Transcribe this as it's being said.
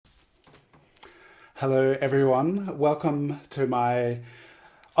Hello everyone, welcome to my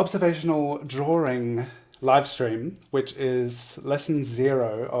observational drawing live stream, which is lesson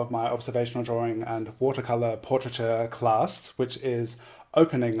 0 of my observational drawing and watercolor portraiture class, which is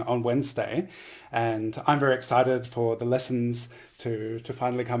opening on Wednesday. And I'm very excited for the lessons to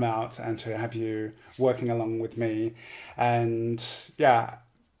finally come out and to have you working along with me. And yeah,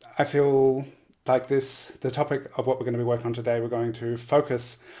 I feel like the topic of what we're going to be working on today, we're going to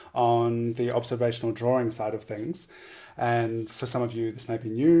focus on the observational drawing side of things. And for some of you, this may be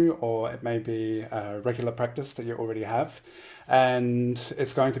new, or it may be a regular practice that you already have. And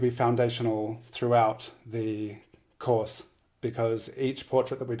it's going to be foundational throughout the course because each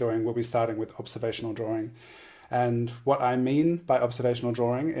portrait that we're doing will be starting with observational drawing. And what I mean by observational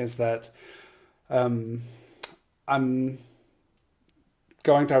drawing is that I'm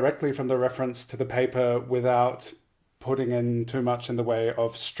going directly from the reference to the paper without putting in too much in the way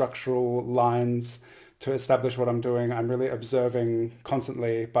of structural lines to establish what I'm doing. I'm really observing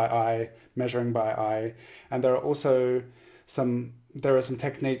constantly by eye, measuring by eye. And there are some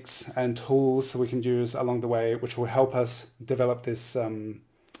techniques and tools that we can use along the way which will help us develop this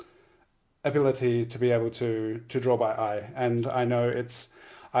ability to be able to draw by eye. And I know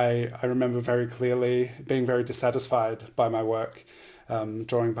I remember very clearly being very dissatisfied by my work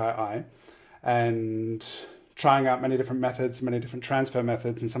drawing by eye and trying out many different methods, many different transfer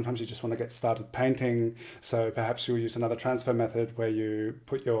methods, and sometimes you just want to get started painting. So perhaps you'll use another transfer method where you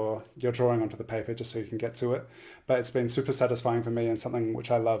put your drawing onto the paper just so you can get to it. But it's been super satisfying for me and something which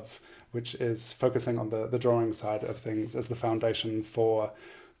I love, which is focusing on the drawing side of things as the foundation for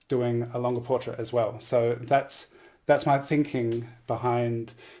doing a longer portrait as well. So that's my thinking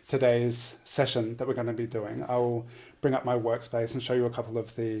behind today's session that we're going to be doing. I'll bring up my workspace and show you a couple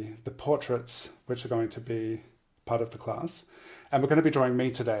of the portraits which are going to be part of the class. And we're going to be drawing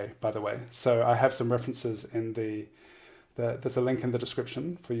me today, by the way. So I have some references in there's a link in the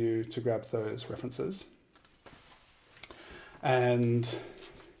description for you to grab those references. And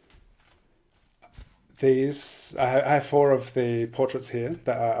I have 4 of the portraits here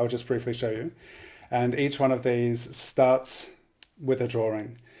that I'll just briefly show you. And each one of these starts with a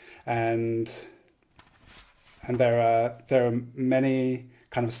drawing. And there are many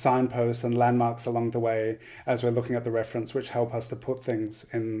kind of signposts and landmarks along the way as we're looking at the reference, which help us to put things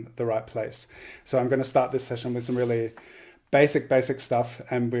in the right place. So I'm going to start this session with some really basic stuff,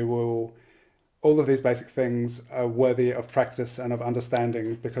 and all of these basic things are worthy of practice and of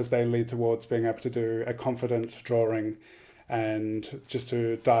understanding because they lead towards being able to do a confident drawing and just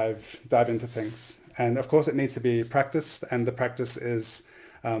to dive into things. And of course it needs to be practiced, and the practice is,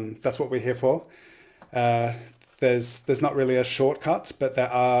 that's what we're here for. There's not really a shortcut, but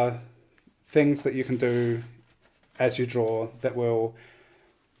there are things that you can do as you draw that will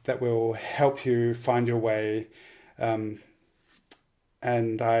help you find your way. And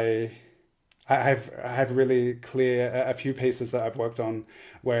I have really clear a few pieces that I've worked on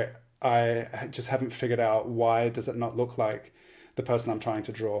where I just haven't figured out why does it not look like the person I'm trying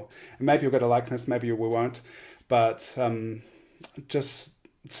to draw. And maybe you'll get a likeness, maybe you won't, but just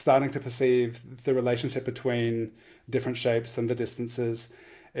starting to perceive the relationship between different shapes and the distances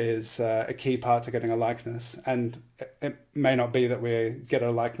is a key part to getting a likeness. And it may not be that we get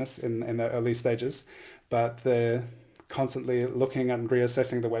a likeness in the early stages, but the constantly looking and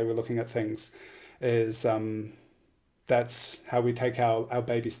reassessing the way we're looking at things is that's how we take our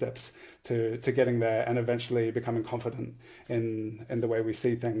baby steps to getting there and eventually becoming confident in the way we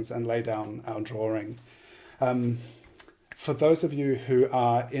see things and lay down our drawing. For those of you who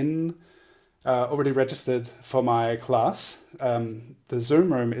are already registered for my class, the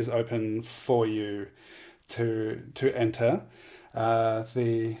Zoom room is open for you to enter.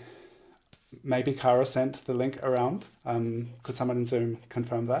 Maybe Kara sent the link around. Could someone in Zoom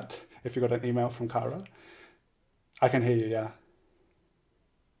confirm that if you got an email from Kara? I can hear you, yeah.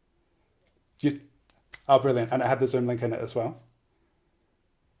 Oh, brilliant. And it had the Zoom link in it as well.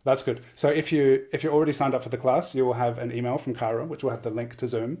 That's good. So if you're already signed up for the class, you will have an email from Kara, which will have the link to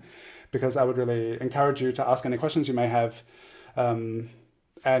Zoom, because I would really encourage you to ask any questions you may have. And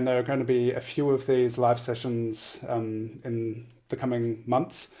there are going to be a few of these live sessions in the coming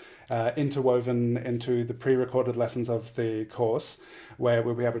months, interwoven into the pre-recorded lessons of the course, where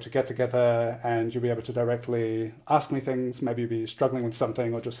we'll be able to get together and you'll be able to directly ask me things. Maybe you'll be struggling with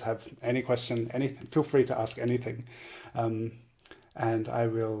something or just have any question, anything. Feel free to ask anything. And I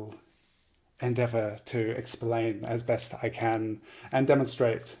will endeavor to explain as best I can and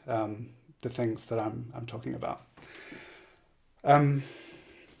demonstrate the things that I'm talking about.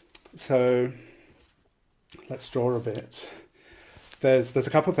 So let's draw a bit. There's a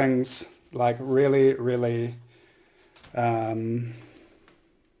couple of things like really, really, um,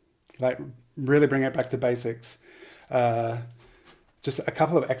 like really bring it back to basics. Just a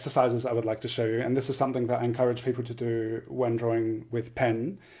couple of exercises I would like to show you, and this is something that I encourage people to do when drawing with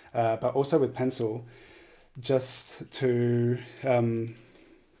pen, but also with pencil, just to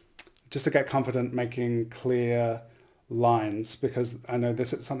get confident making clear lines, because I know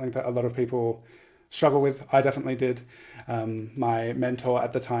this is something that a lot of people struggle with. I definitely did. My mentor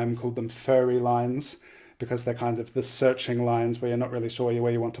at the time called them furry lines, because they're kind of the searching lines where you're not really sure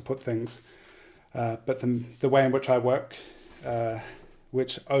where you want to put things. But the way in which I work,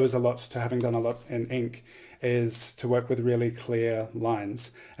 which owes a lot to having done a lot in ink, is to work with really clear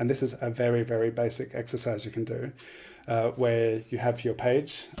lines. And this is a very, very basic exercise you can do, where you have your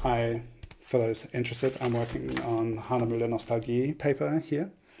page. For those interested, I'm working on Hanemüller Nostalgie paper here.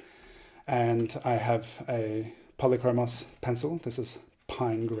 And I have a polychromos pencil. This is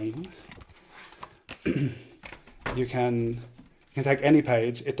pine green. You can take any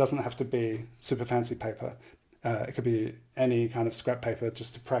page. It doesn't have to be super fancy paper. It could be any kind of scrap paper,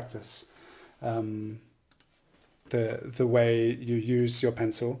 just to practice the way you use your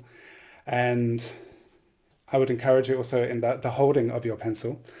pencil. And I would encourage you also in the holding of your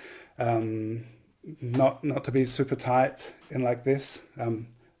pencil, not to be super tight in like this.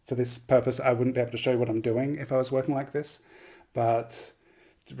 For this purpose, I wouldn't be able to show you what I'm doing if I was working like this, but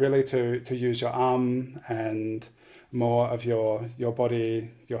really to use your arm and more of your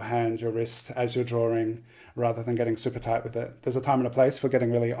body, your hand, your wrist as you're drawing, rather than getting super tight with it. There's a time and a place for getting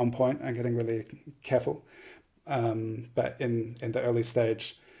really on point and getting really careful. But in the early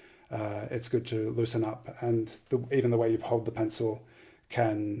stage, it's good to loosen up, and even the way you hold the pencil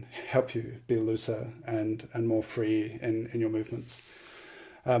can help you be looser and more free in your movements.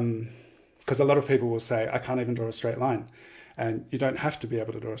 Because a lot of people will say, I can't even draw a straight line. And you don't have to be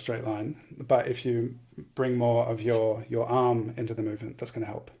able to draw a straight line, but if you bring more of your arm into the movement, that's going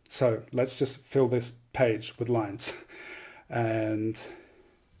to help. So let's just fill this page with lines. And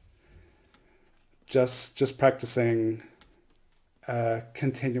just practicing a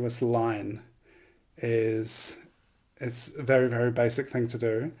continuous line it's a very, very basic thing to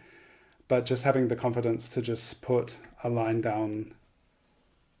do, but just having the confidence to just put a line down,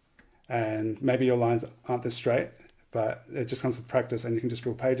 and maybe your lines aren't this straight, but it just comes with practice, and you can just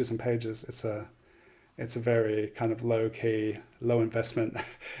draw pages and pages. It's a very kind of low key, low investment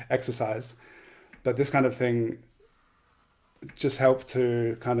exercise, but this kind of thing just help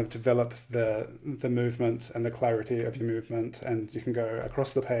to kind of develop the movement and the clarity of your movement, and you can go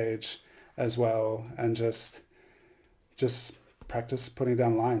across the page as well and just practice putting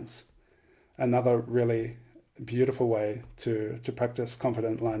down lines. Another really beautiful way to practice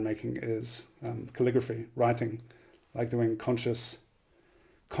confident line making is calligraphy, writing, like doing consciously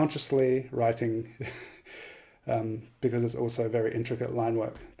writing, because it's also very intricate line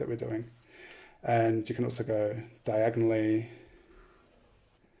work that we're doing. And you can also go diagonally,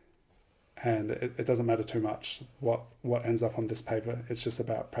 and it doesn't matter too much what ends up on this paper. It's just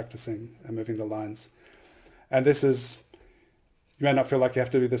about practicing and moving the lines. And this is, you may not feel like you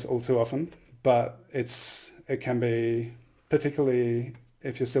have to do this all too often, but it can be, particularly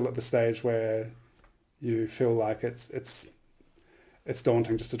if you're still at the stage where you feel like it's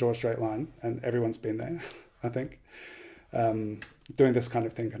daunting just to draw a straight line, and everyone's been there, I think. Doing this kind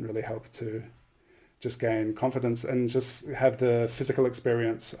of thing can really help to just gain confidence and just have the physical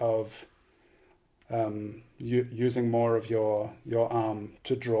experience of using more of your arm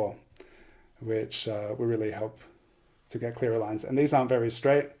to draw, which will really help to get clearer lines. And these aren't very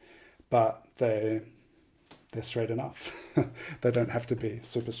straight, but they're straight enough. They don't have to be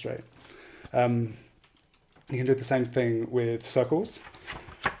super straight. You can do the same thing with circles,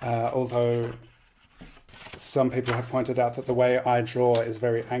 although some people have pointed out that the way I draw is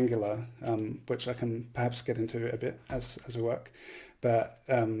very angular, which I can perhaps get into a bit as we work. But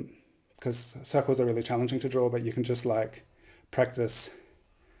because circles are really challenging to draw, but you can just like practice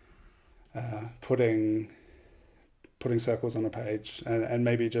putting circles on a page, and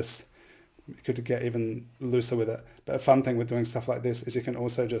maybe just you could get even looser with it. But a fun thing with doing stuff like this is you can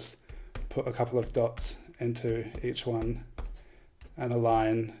also just put a couple of dots into each one and a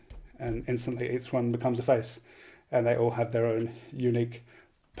line, and instantly each one becomes a face, and they all have their own unique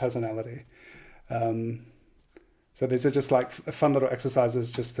personality. So these are just like fun little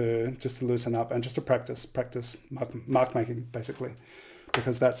exercises just to loosen up and just to practice mark making, basically,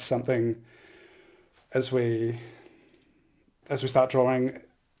 because that's something as we start drawing,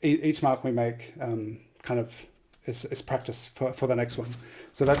 each mark we make kind of is practice for the next one.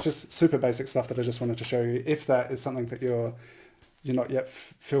 So that's just super basic stuff that I just wanted to show you. If that is something that you're you're not yet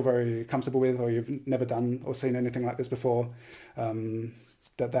feel very comfortable with, or you've never done or seen anything like this before,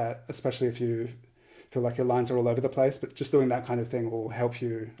 that especially if you feel like your lines are all over the place, but just doing that kind of thing will help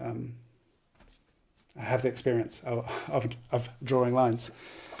you have the experience of drawing lines.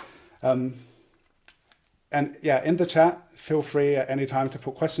 And yeah, in the chat, feel free at any time to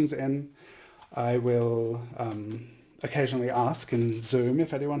put questions in. I will occasionally ask in Zoom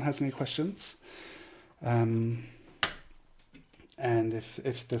if anyone has any questions. And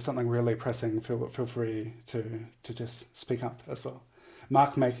if there's something really pressing, feel free to just speak up as well.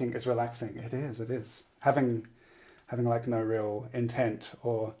 Mark making is relaxing. It is. Having like no real intent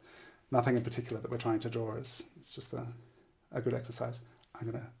or nothing in particular that we're trying to draw it's just a good exercise. I'm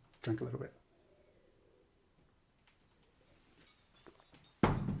gonna drink a little bit.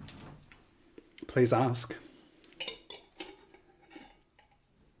 Please ask.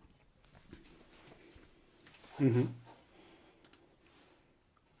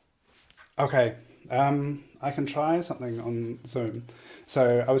 Okay, I can try something on Zoom.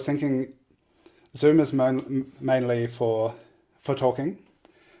 So I was thinking Zoom is mainly for talking,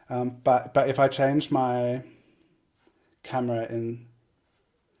 but if I change my camera in,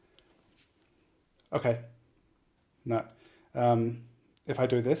 okay, no, if I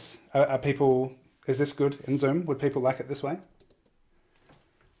do this, are people, is this good in Zoom? Would people like it this way?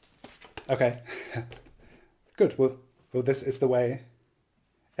 Okay, good. Well, this is the way.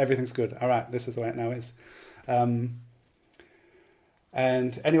 Everything's good. All right, this is the way it now is.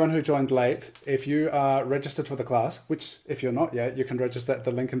 And anyone who joined late, if you are registered for the class, which if you're not yet, you can register at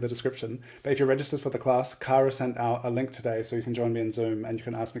the link in the description. But if you're registered for the class, Cara sent out a link today so you can join me in Zoom and you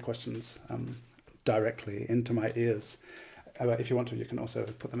can ask me questions directly into my ears. If you want to, you can also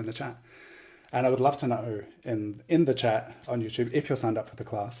put them in the chat. And I would love to know in the chat on YouTube, if you're signed up for the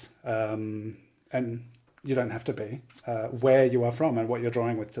class, and you don't have to be, where you are from and what you're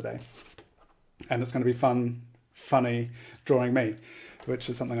drawing with today. And it's going to be funny drawing me, which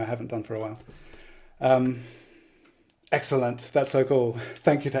is something I haven't done for a while. Excellent. That's so cool.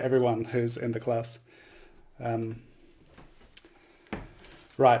 Thank you to everyone who's in the class.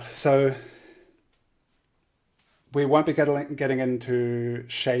 Right, so we won't be getting into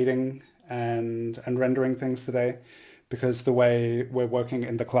shading and rendering things today, because the way we're working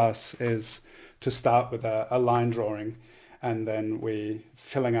in the class is to start with a line drawing and then we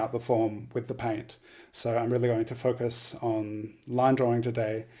filling out the form with the paint. So I'm really going to focus on line drawing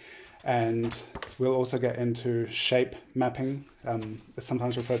today, and we'll also get into shape mapping. It's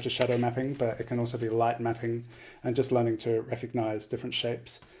sometimes referred to shadow mapping, but it can also be light mapping, and just learning to recognize different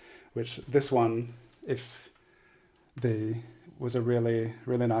shapes, which this one, was a really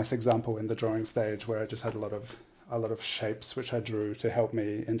nice example in the drawing stage where I just had a lot of shapes which I drew to help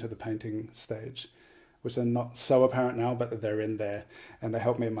me into the painting stage, which are not so apparent now, but they're in there and they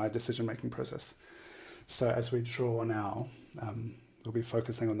help me in my decision-making process. So as we draw now, we'll be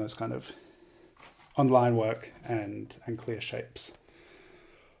focusing on those kind of line work and clear shapes.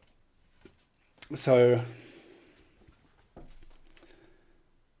 So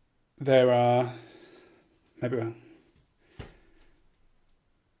there are,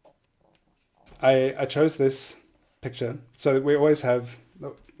 I chose this picture. So we always have,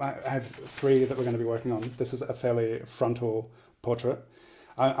 I have 3 that we're going to be working on. This is a fairly frontal portrait.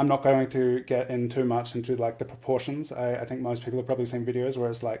 I'm not going to get in too much into like the proportions. I think most people have probably seen videos where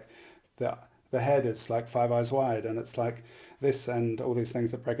it's like the head is like 5 eyes wide and it's like this and all these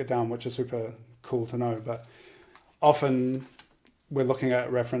things that break it down, which is super cool to know. But often we're looking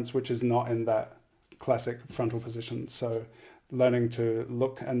at reference which is not in that classic frontal position. So learning to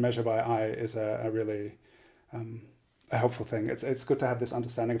look and measure by eye is a really a helpful thing. It's good to have this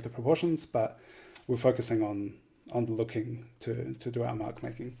understanding of the proportions, but we're focusing on the looking to do our mark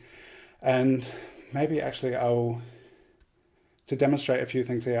making. And maybe actually to demonstrate a few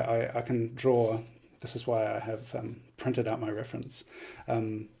things here, I can draw. This is why I have printed out my reference,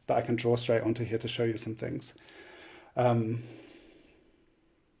 that I can draw straight onto here to show you some things.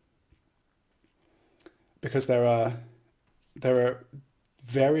 Because there are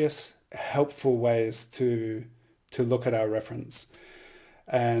various helpful ways to look at our reference.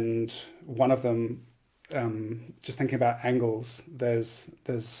 And one of them, just thinking about angles, there's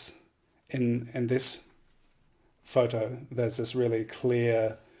in this photo, there's this really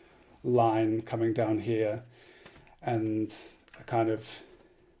clear line coming down here and a kind of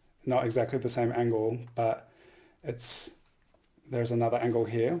not exactly the same angle, but there's another angle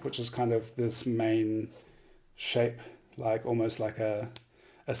here, which is kind of this main shape, like almost like a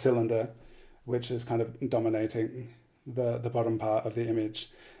cylinder, which is kind of dominating the bottom part of the image.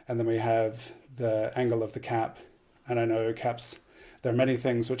 And then we have the angle of the cap, and I know caps There are many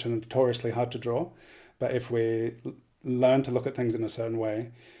things which are notoriously hard to draw, but if we learn to look at things in a certain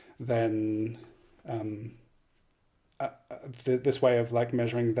way, then um, this way of like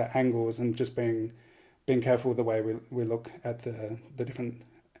measuring the angles and just being careful with the way we look at the different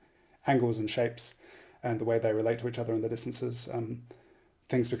angles and shapes and the way they relate to each other and the distances,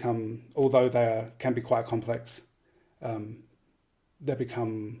 things become, although can be quite complex, they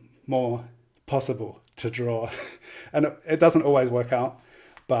become more possible to draw. And it doesn't always work out,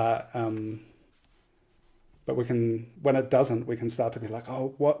 but we can, when it doesn't, we can start to be like,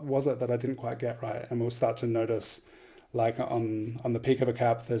 oh, what was it that I didn't quite get right? And we'll start to notice, like on the peak of a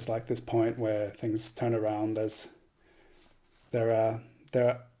cap, there's like this point where things turn around. There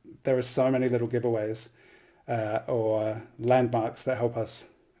are so many little giveaways or landmarks that help us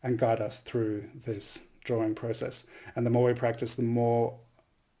and guide us through this drawing process. And the more we practice, the more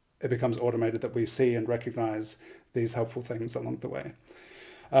it becomes automated that we see and recognize these helpful things along the way.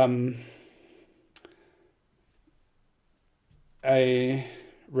 A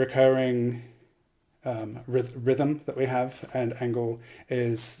recurring rhythm that we have and angle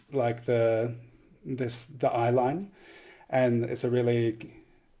is like the eye line, and it's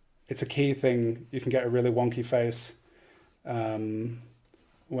a key thing. You can get a really wonky face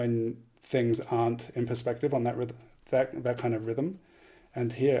when things aren't in perspective on that kind of rhythm.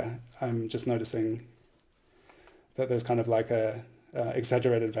 And here I'm just noticing that there's kind of like a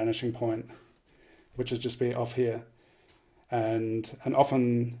exaggerated vanishing point, which is just be off here. And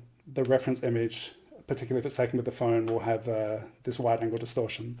often the reference image, particularly if it's taken with the phone, will have this wide angle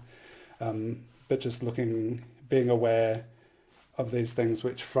distortion. But just being aware of these things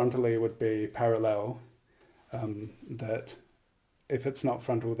which frontally would be parallel, that if it's not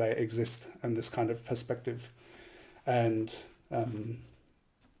frontal, they exist in this kind of perspective. And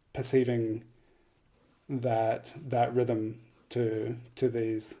perceiving that rhythm to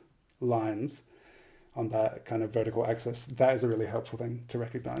these lines on that kind of vertical axis, that is a really helpful thing to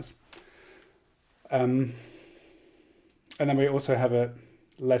recognize. And then we also have it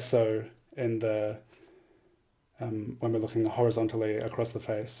less so in the when we're looking horizontally across the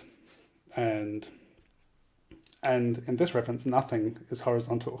face, and in this reference, nothing is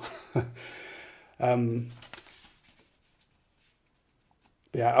horizontal.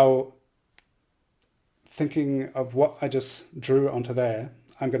 Yeah, thinking of what I just drew onto there,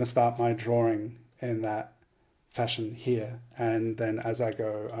 I'm going to start my drawing in that fashion here, and then as I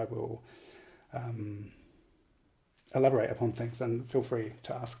go, I will elaborate upon things, and feel free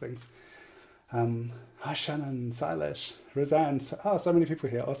to ask things. Hi Shannon, Silesh, Roseanne, so many people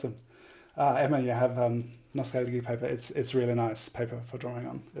here, awesome. Emma, you have Nostalgia paper. It's really nice paper for drawing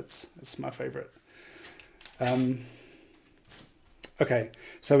on. It's my favorite. Okay,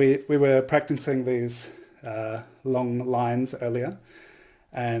 so we were practicing these long lines earlier,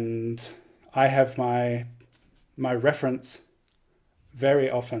 and I have my reference very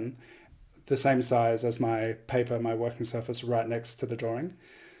often the same size as my paper, my working surface, right next to the drawing.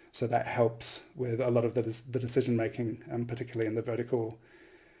 So that helps with a lot of the decision making, particularly in the vertical,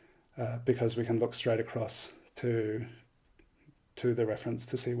 because we can look straight across to the reference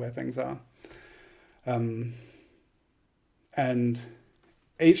to see where things are. And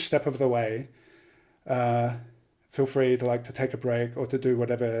each step of the way, feel free to take a break or to do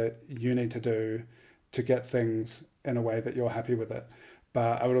whatever you need to do to get things in a way that you're happy with it.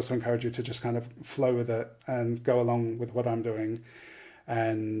 But I would also encourage you to just kind of flow with it and go along with what I'm doing,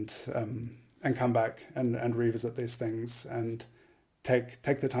 and come back and revisit these things and take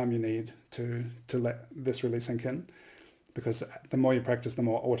the time you need to let this really sink in, because the more you practice, the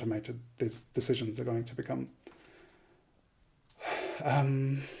more automated these decisions are going to become.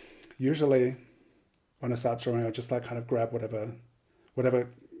 Usually when I start drawing, I just kind of grab whatever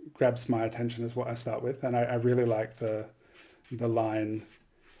grabs my attention is what I start with. And I really like the line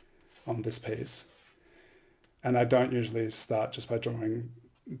on this piece. And I don't usually start just by drawing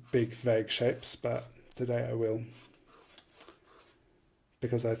big, vague shapes, but today I will,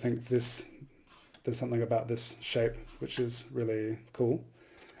 because I think there's something about this shape which is really cool.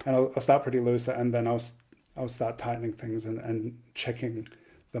 And I'll start pretty loose, and then I'll start tightening things and checking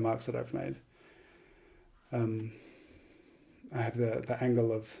the marks that I've made. I have the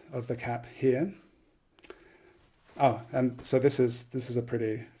angle of the cap here. Oh, and so this is a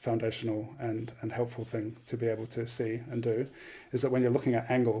pretty foundational and helpful thing to be able to see and do, is that when you're looking at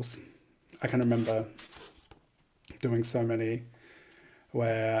angles, I can remember doing so many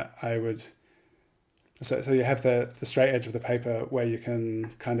where I would, so you have the straight edge of the paper where you can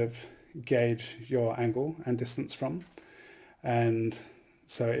kind of gauge your angle and distance from. And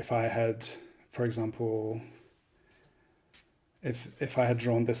so if I had, for example, if I had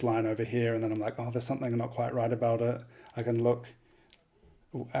drawn this line over here and then I'm like, oh, there's something not quite right about it, I can look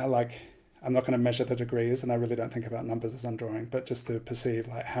like, I'm not going to measure the degrees, and I really don't think about numbers as I'm drawing, but just to perceive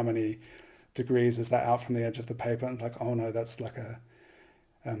like how many degrees is that out from the edge of the paper, and like, oh no, that's like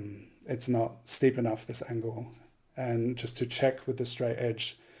it's not steep enough, this angle. And just to check with the straight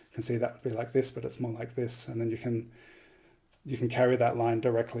edge, you can see that would be like this, but it's more like this. And then you can carry that line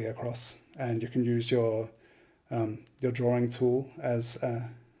directly across, and you can use your drawing tool as a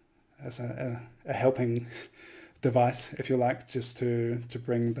helping device, if you like, just to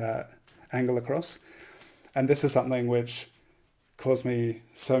bring that angle across. And this is something which caused me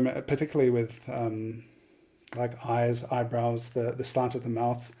particularly with like eyes, eyebrows, the slant of the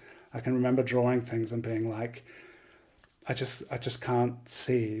mouth. I can remember drawing things and being like, I just can't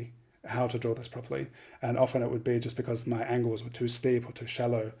see how to draw this properly. And often it would be just because my angles were too steep or too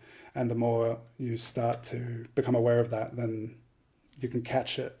shallow. And the more you start to become aware of that, then you can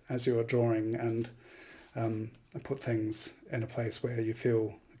catch it as you're drawing and put things in a place where you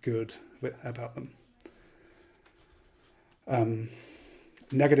feel good about them.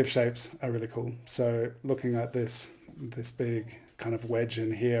 Negative shapes are really cool. So looking at this big kind of wedge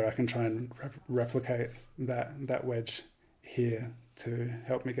in here, I can try and replicate that wedge here to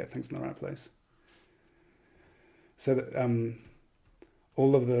help me get things in the right place. So that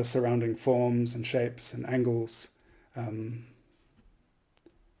all of the surrounding forms and shapes and angles,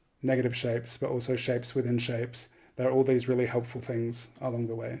 negative shapes, but also shapes within shapes, there are all these really helpful things along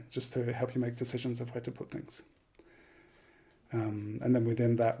the way, just to help you make decisions of where to put things. And then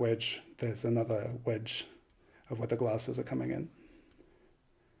within that wedge, there's another wedge of where the glasses are coming in.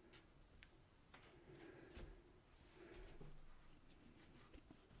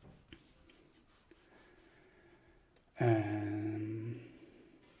 And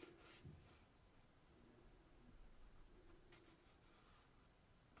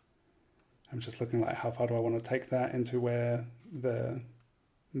I'm just looking like how far do I want to take that into where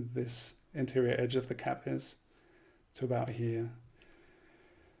this interior edge of the cap is, to about here.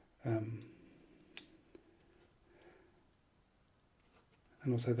 And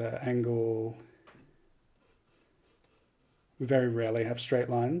also the angle, we very rarely have straight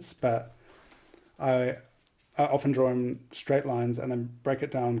lines, but I often draw in straight lines and then break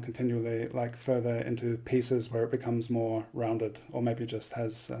it down continually, like further into pieces where it becomes more rounded, or maybe just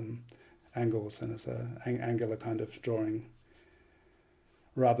has angles and it's an angular kind of drawing,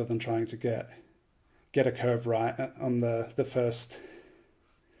 rather than trying to get a curve right on the first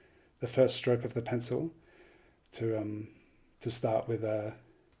stroke of the pencil, to start with a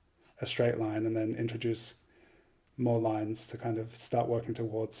straight line and then introduce more lines to kind of start working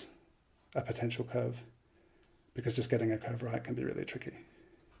towards a potential curve, because just getting a curve right can be really tricky.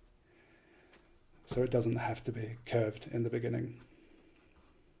 So it doesn't have to be curved in the beginning.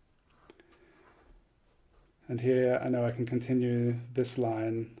 And here I know I can continue this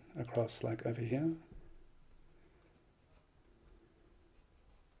line across like over here.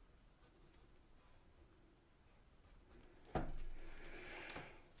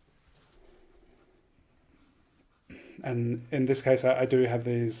 And in this case, I do have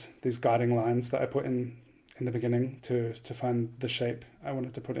these guiding lines that I put in the beginning to find the shape I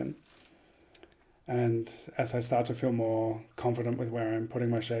wanted to put in. And as I start to feel more confident with where I'm putting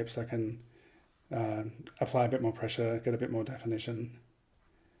my shapes, I can apply a bit more pressure, get a bit more definition.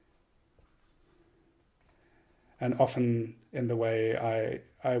 And often in the way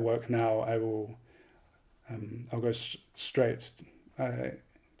I work now, I'll go straight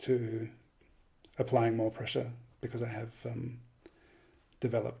to applying more pressure, because I have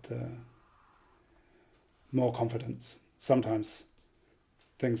developed more confidence. Sometimes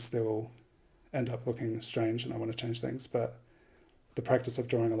things still end up looking strange and I want to change things, but the practice of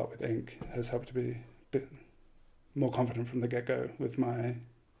drawing a lot with ink has helped to be a bit more confident from the get-go with my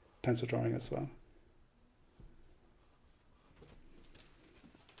pencil drawing as well.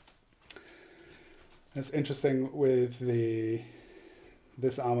 It's interesting with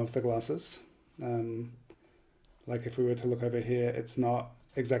this arm of the glasses. Like if we were to look over here, it's not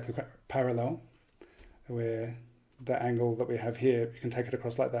exactly parallel, where the angle that we have here, you can take it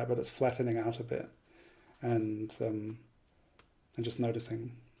across like that, but it's flattening out a bit. And just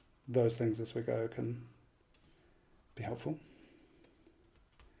noticing those things as we go can be helpful.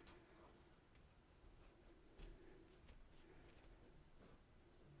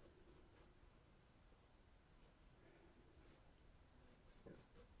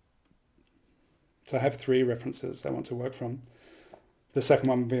 So I have 3 references I want to work from. The second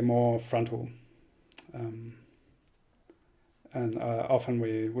one will be more frontal. And often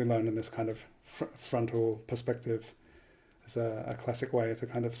we learn in this kind of frontal perspective, is a classic way to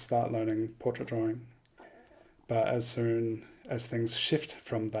kind of start learning portrait drawing. But as soon as things shift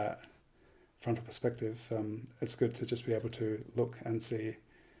from that frontal perspective, it's good to just be able to look and see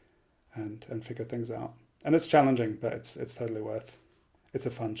and figure things out. And it's challenging, but it's totally worth. It's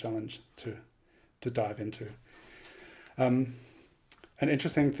a fun challenge to dive into. An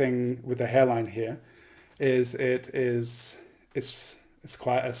interesting thing with the hairline here is it's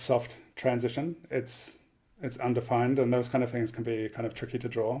quite a soft transition. It's undefined, and those kind of things can be kind of tricky to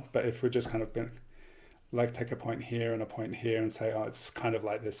draw. But if we just kind of like take a point here and a point here and say, oh, it's kind of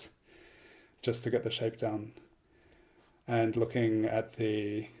like this, just to get the shape down. And looking at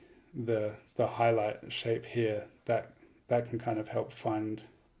the highlight shape here, that can kind of help find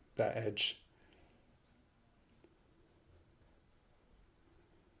that edge.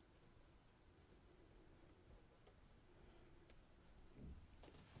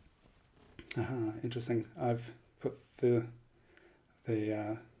 Interesting. I've put the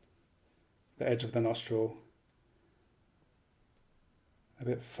edge of the nostril a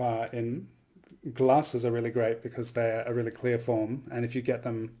bit far in. Glasses are really great because they're a really clear form, and if you get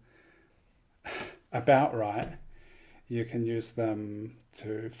them about right, you can use them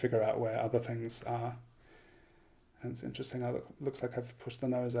to figure out where other things are. And it's interesting. Looks like I've pushed the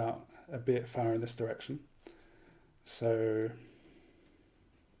nose out a bit far in this direction, so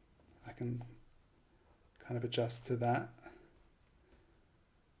I can kind of adjust to that.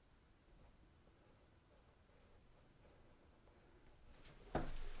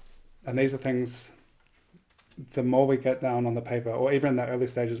 And these are things, the more we get down on the paper, or even in the early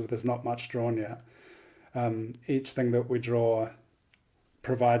stages where there's not much drawn yet, each thing that we draw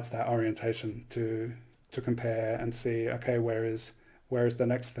provides that orientation to compare and see, okay, where is the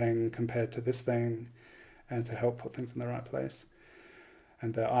next thing compared to this thing, and to help put things in the right place.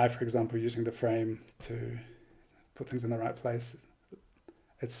 And the eye, for example, using the frame to put things in the right place.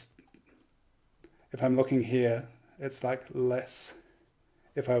 If I'm looking here, it's like less.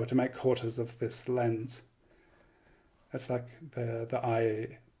 If I were to make quarters of this lens, it's like the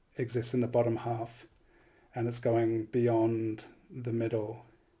eye exists in the bottom half, and it's going beyond the middle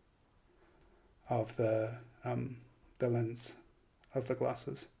of the lens of the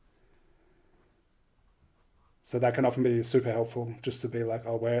glasses. So that can often be super helpful, just to be like,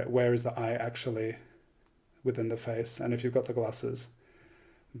 oh, where is the eye actually within the face? And if you've got the glasses,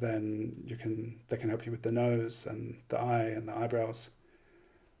 then they can help you with the nose and the eye and the eyebrows.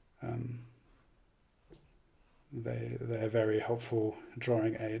 They're a very helpful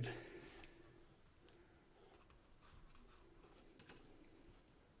drawing aid.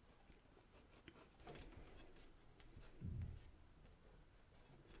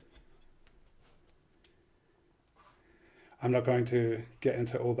 I'm not going to get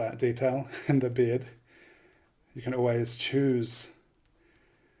into all that detail in the beard. You can always choose,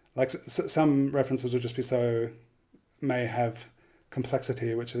 like some references will just be may have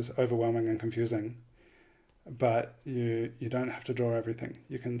complexity, which is overwhelming and confusing, but you don't have to draw everything.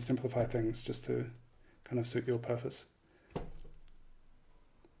 You can simplify things just to kind of suit your purpose.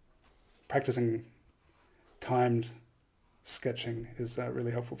 Practicing timed sketching is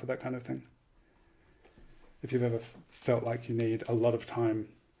really helpful for that kind of thing. If you've ever felt like you need a lot of time,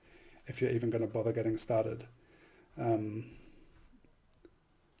 if you're even going to bother getting started,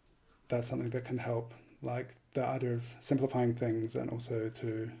 that's something that can help, like the idea of simplifying things, and also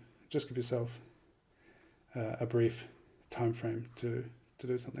to just give yourself a brief time frame to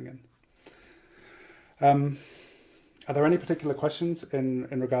do something in. Are there any particular questions in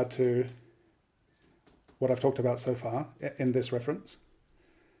regard to what I've talked about so far in this reference?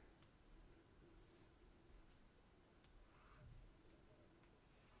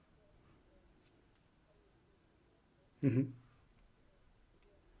 Mm-hmm.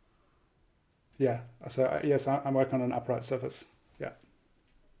 Yeah, so yes, I'm working on an upright surface. Yeah.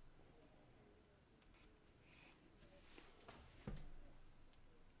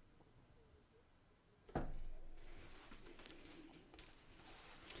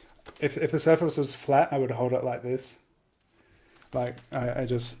 If the surface was flat, I would hold it like this. Like I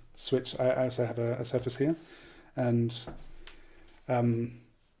just switch. I also have a surface here, and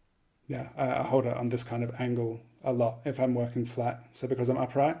yeah, I hold it on this kind of angle a lot if I'm working flat. So because I'm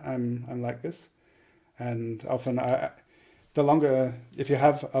upright, I'm like this, and often the longer, if you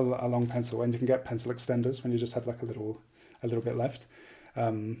have a long pencil, and you can get pencil extenders when you just have like a little bit left,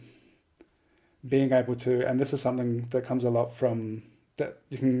 being able to, and this is something that comes a lot from that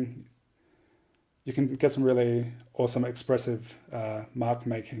you can get some really awesome expressive mark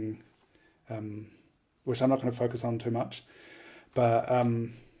making, which I'm not going to focus on too much, but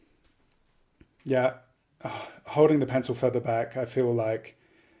yeah, holding the pencil further back, I feel like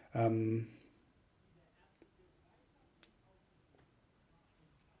um,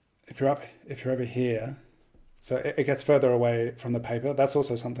 if you're over here, so it gets further away from the paper. That's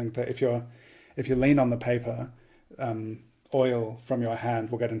also something that if you lean on the paper, um, oil from your hand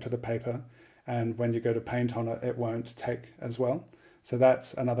will get into the paper, and when you go to paint on it, it won't take as well. So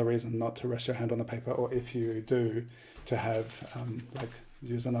that's another reason not to rest your hand on the paper, or if you do, to have like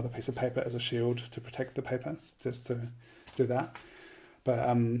use another piece of paper as a shield to protect the paper, just to do that.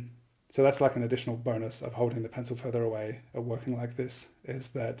 But so that's like an additional bonus of holding the pencil further away or working like this, is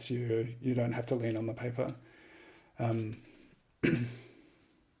that you don't have to lean on the paper. Um,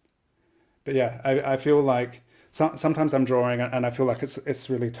 but yeah, I feel like sometimes I'm drawing and I feel like it's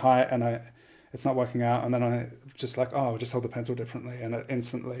really tight and it's not working out, and then I just like, oh, I'll just hold the pencil differently, and it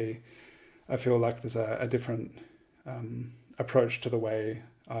instantly I feel like there's a different approach to the way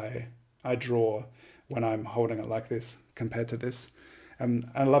I draw when I'm holding it like this compared to this.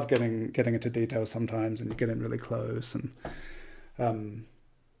 I love getting into details sometimes, and you get in really close, and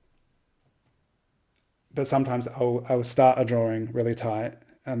but sometimes I'll start a drawing really tight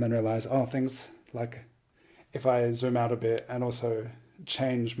and then realize, oh, things like if I zoom out a bit and also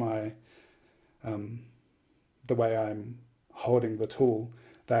change my the way I'm holding the tool,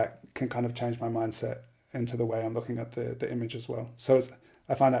 that can kind of change my mindset into the way I'm looking at the image as well. So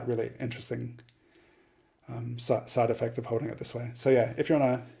I find that really interesting side effect of holding it this way. So yeah, if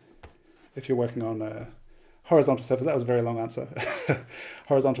you're working on a horizontal surface, that was a very long answer.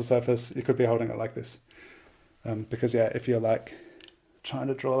 Horizontal surface, you could be holding it like this. Because yeah, if you're like trying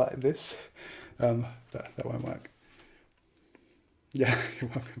to draw like this, that won't work. Yeah, you're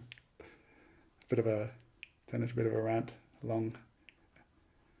welcome. Turned into a bit of a rant, a long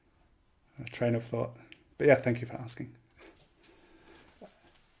train of thought. But yeah, thank you for asking.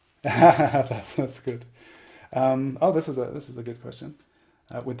 That's good. Oh, this is a good question.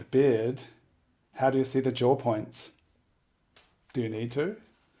 With the beard, how do you see the jaw points? Do you need to?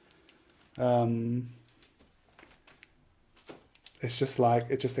 Um, it's just like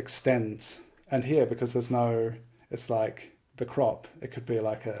it just extends, and here because there's no, it's like the crop. It could be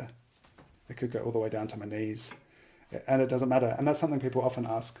like it could go all the way down to my knees, and it doesn't matter. And that's something people often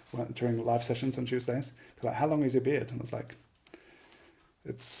ask during live sessions on Tuesdays. Like, how long is your beard? And it's like,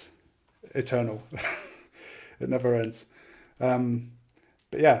 it's eternal. It never ends.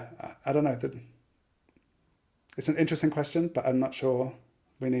 But yeah, I don't know. It's an interesting question, but I'm not sure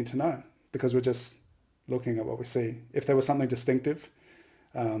we need to know, because we're just looking at what we see. If there was something distinctive,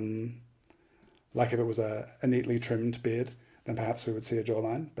 like if it was a neatly trimmed beard, then perhaps we would see a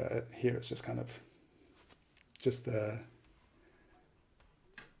jawline. But here it's just kind of just a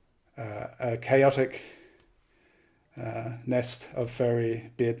chaotic nest of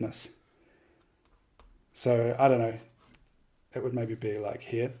furry beardness. So I don't know. It would maybe be like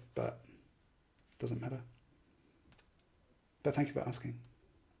here, but it doesn't matter. But thank you for asking.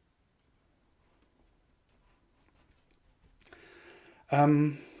 All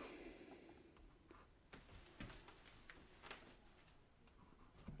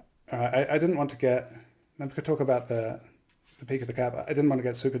right, I didn't want to get, maybe we could talk about the peak of the cap. I didn't want to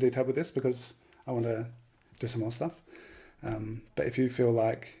get super detailed with this because I want to do some more stuff. But if you feel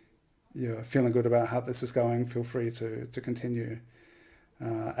like you're feeling good about how this is going, feel free to continue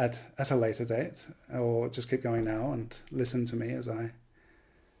at a later date, or just keep going now and listen to me as I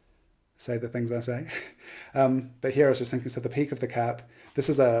say the things I say. But here I was just thinking, so the peak of the cap, this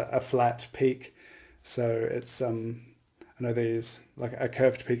is a flat peak. So it's, I know these, like a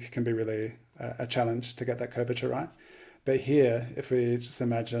curved peak can be really a challenge to get that curvature right. But here, if we just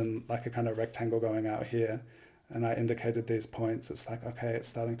imagine like a kind of rectangle going out here, and I indicated these points, it's like, okay, it's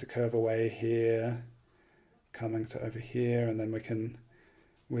starting to curve away here, coming to over here, and then we can,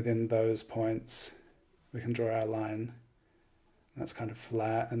 within those points, we can draw our line. That's kind of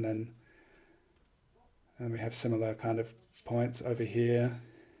flat, and then we have similar kind of points over here,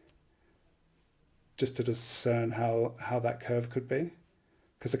 just to discern how that curve could be,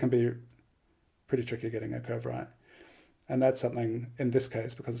 because it can be pretty tricky getting a curve right. And that's something, in this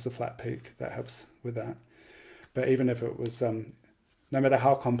case, because it's a flat peak, that helps with that. But even if it was, no matter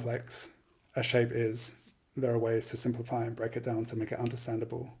how complex a shape is, there are ways to simplify and break it down to make it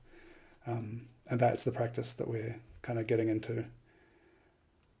understandable. And that's the practice that we're kind of getting into,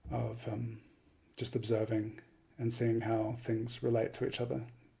 of just observing and seeing how things relate to each other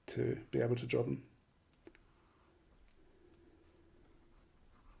to be able to draw them.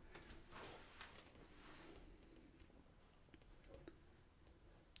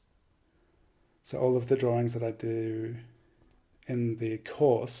 So all of the drawings that I do in the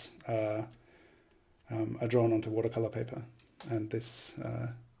course are are drawn onto watercolor paper. And this,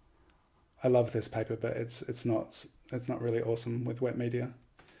 I love this paper, but it's not really awesome with wet media.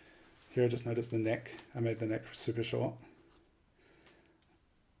 Here I just noticed the neck. I made the neck super short.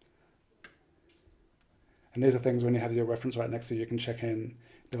 And these are things when you have your reference right next to you, you can check in,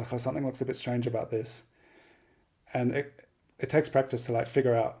 be like, oh, something looks a bit strange about this. And it takes practice to like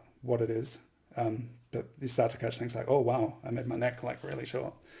figure out what it is. But you start to catch things like, oh, wow, I made my neck like really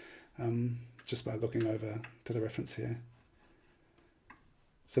short, just by looking over to the reference here.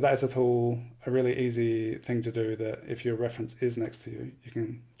 So that is a tool, a really easy thing to do, that if your reference is next to you, you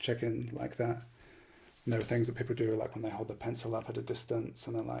can check in like that. And there are things that people do, like when they hold the pencil up at a distance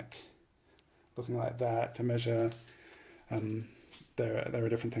and they're like looking like that to measure. There are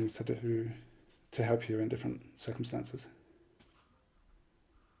different things to do to help you in different circumstances.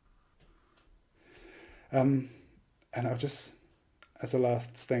 And I'll just, as a last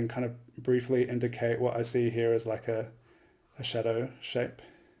thing, kind of briefly indicate what I see here as like a shadow shape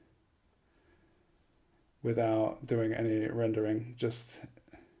without doing any rendering, just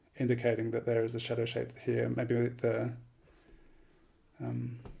indicating that there is a shadow shape here. Maybe with the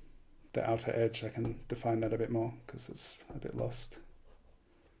outer edge, I can define that a bit more because it's a bit lost.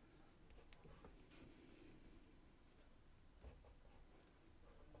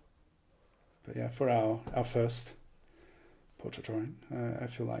 But yeah, for our first portrait drawing, I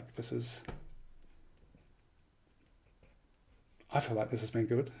feel like this has been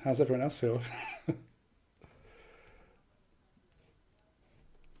good. How's everyone else feel?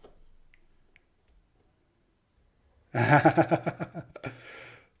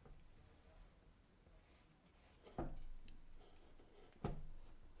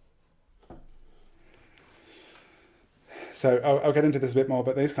 So I'll get into this a bit more,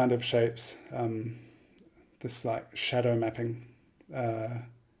 but these kind of shapes, this like shadow mapping,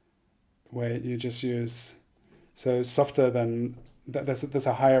 where you just use, so softer than, there's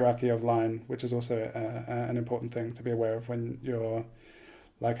a hierarchy of line, which is also an important thing to be aware of when you're,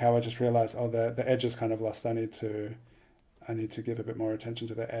 like how I just realized, oh, the edge is kind of lost. I need to give a bit more attention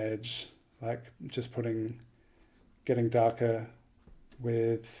to the edge, like just getting darker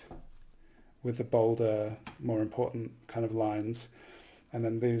with the bolder, more important kind of lines. And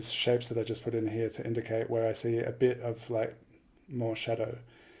then these shapes that I just put in here to indicate where I see a bit of like more shadow,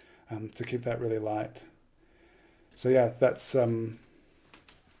 to keep that really light. So yeah, that's,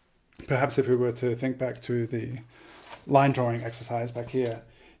 perhaps if we were to think back to the line drawing exercise back here,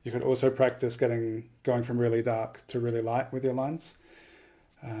 you could also practice going from really dark to really light with your lines,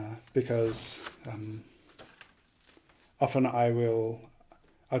 because often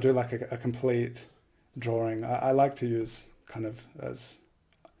I'll do like a complete drawing. I like to use kind of as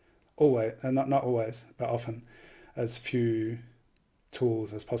always, and not always, but often, as few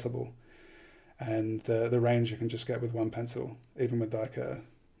tools as possible. And the range you can just get with one pencil, even with like a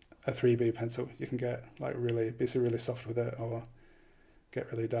 3B pencil, you can get like be really soft with it or get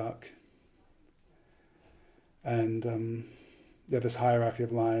really dark. And yeah, this hierarchy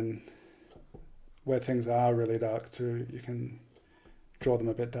of line where things are really dark too, you can draw them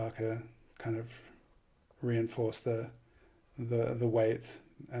a bit darker, kind of reinforce the weight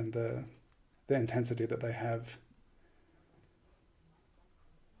and the intensity that they have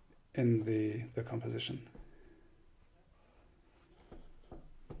in the composition.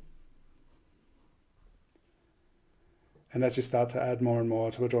 And as you start to add more and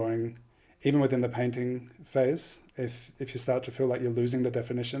more to a drawing, even within the painting phase, if you start to feel like you're losing the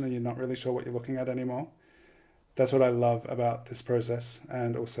definition and you're not really sure what you're looking at anymore, that's what I love about this process.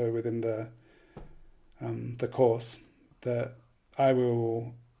 And also within the course, that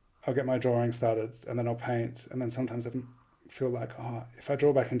I'll get my drawing started and then I'll paint, and then sometimes I feel like, oh, if I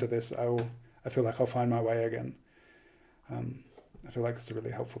draw back into this, I feel like I'll find my way again. I feel like it's a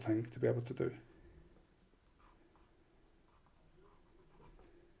really helpful thing to be able to do.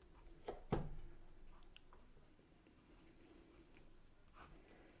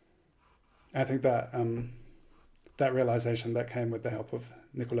 I think that that realization that came with the help of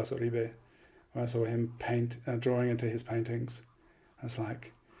Nicolas Uribe, where I saw him drawing into his paintings. I was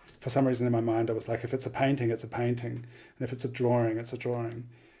like, for some reason in my mind, I was like, if it's a painting, it's a painting. And if it's a drawing, it's a drawing.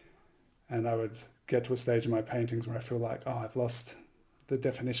 And I would get to a stage in my paintings where I feel like, oh, I've lost the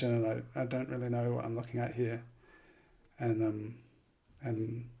definition and I don't really know what I'm looking at here. And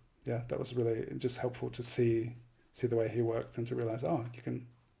yeah, that was really just helpful to see the way he worked and to realize, oh, you can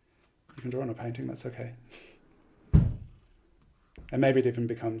draw on a painting, that's okay. And maybe it even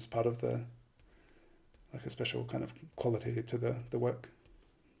becomes part of like a special kind of quality to the work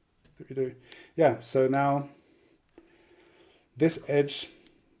that we do. Yeah, so now this edge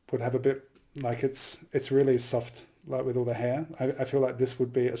would have a bit like it's really soft, like with all the hair. I feel like this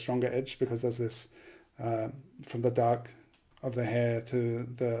would be a stronger edge because there's this from the dark of the hair to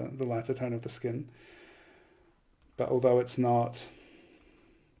the lighter tone of the skin. But although it's not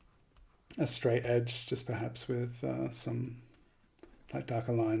a straight edge, just perhaps with some like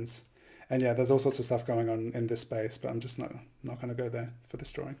darker lines. And yeah, there's all sorts of stuff going on in this space, but I'm just not going to go there for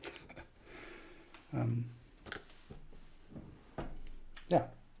this drawing. Yeah,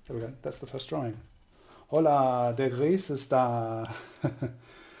 there we go. That's the first drawing. Hola, der Gris ist da.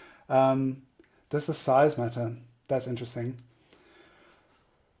 Does the size matter? That's interesting.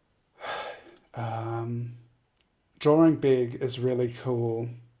 Drawing big is really cool.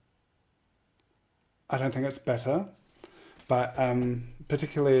 I don't think it's better, but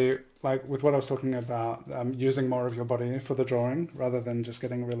particularly like with what I was talking about, using more of your body for the drawing rather than just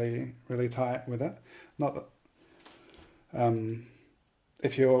getting really, really tight with it. Not that,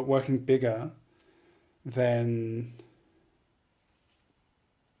 if you're working bigger, then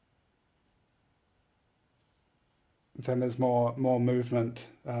there's more movement,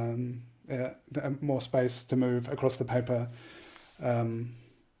 more space to move across the paper. Yeah,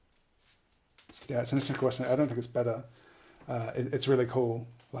 it's an interesting question. I don't think it's better. It's really cool.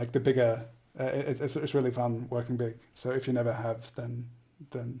 Like the bigger, it's really fun working big. So if you never have, then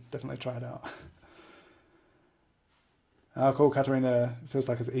definitely try it out. Oh, cool. Katarina feels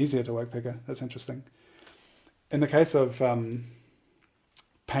like it's easier to work bigger. That's interesting. In the case of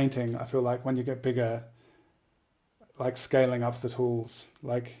painting, I feel like when you get bigger, like scaling up the tools,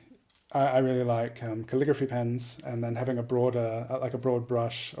 like I really like calligraphy pens, and then having a broader, like a broad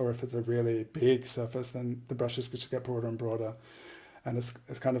brush, or if it's a really big surface, then the brushes just get broader and broader, and it's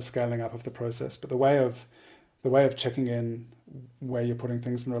kind of scaling up of the process. But the way of checking in where you're putting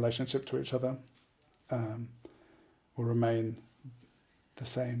things in relationship to each other will remain the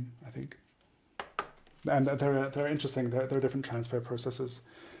same, I think. And they're interesting. There are different transfer processes.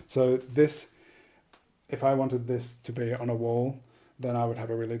 So this, if I wanted this to be on a wall, then I would have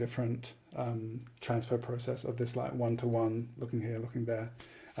a really different transfer process of this like one-to-one, looking here, looking there.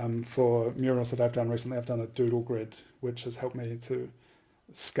 For murals that I've done recently, I've done a doodle grid, which has helped me to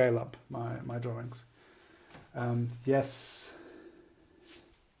scale up my drawings. Yes,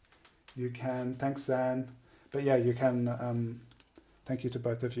 you can. Thanks, Zan. But yeah, you can. Thank you to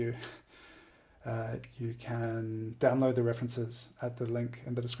both of you. You can download the references at the link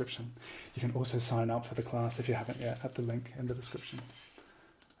in the description. You can also sign up for the class if you haven't yet at the link in the description.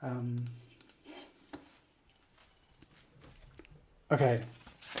 Okay,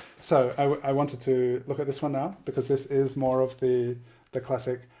 so I wanted to look at this one now because this is more of the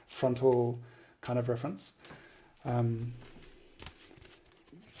classic frontal kind of reference.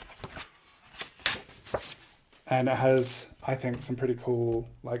 And it has, I think, some pretty cool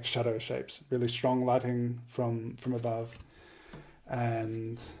like shadow shapes, really strong lighting from above.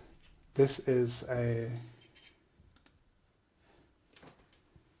 And this is a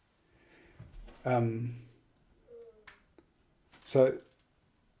so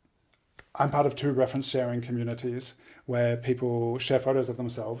I'm part of 2 reference sharing communities where people share photos of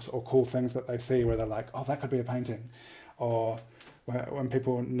themselves or cool things that they see where they're like, oh, that could be a painting. Or when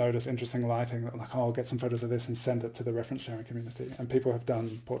people notice interesting lighting, like, oh, I'll get some photos of this and send it to the reference sharing community. And people have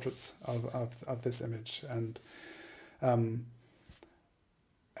done portraits of this image. And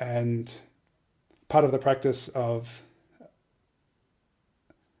part of the practice of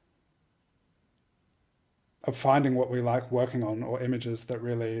finding what we like working on, or images that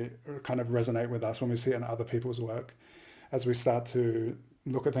really kind of resonate with us when we see it in other people's work, as we start to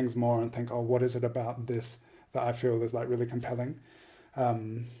look at things more and think, oh, what is it about this that I feel is like really compelling?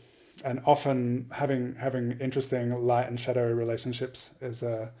 And often having interesting light and shadow relationships is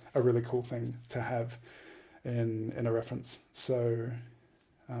a really cool thing to have in a reference. So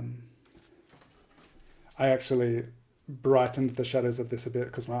I actually brightened the shadows of this a bit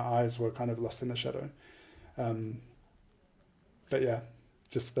because my eyes were kind of lost in the shadow. But yeah,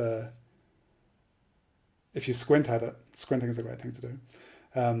 just if you squint at it, squinting is a great thing to do.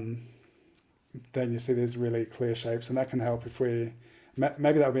 Then you see these really clear shapes, and that can help if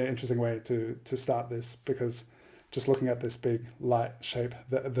maybe that would be an interesting way to start this, because just looking at this big light shape,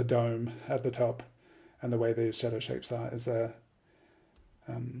 the dome at the top, and the way these shadow shapes are is I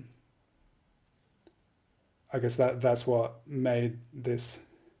guess that's what made this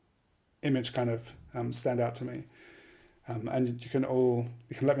image kind of stand out to me. And you can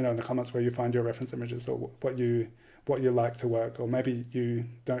let me know in the comments where you find your reference images, or what you like to work, or maybe you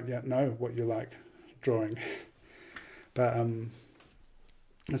don't yet know what you like drawing. But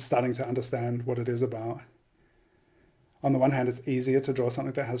it's starting to understand what it is about on the one hand, it's easier to draw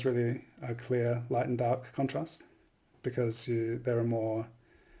something that has really a clear light and dark contrast because there are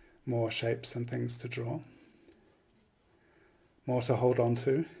more shapes and things to draw, more to hold on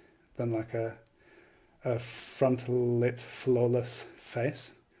to than like a frontal lit flawless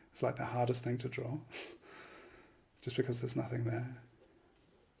face. It's like the hardest thing to draw just because there's nothing there,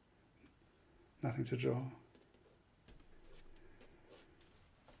 nothing to draw.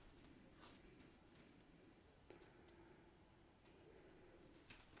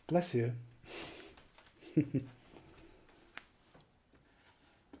 Bless you. And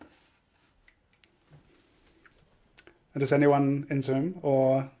does anyone in Zoom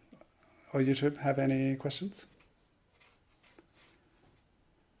or YouTube have any questions?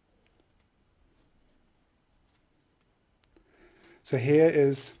 So here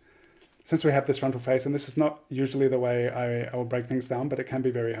is, since we have this frontal face, and this is not usually the way I will break things down, but it can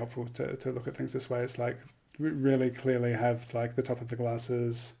be very helpful to look at things this way. It's like really clearly have like the top of the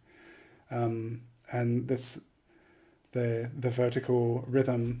glasses, and the vertical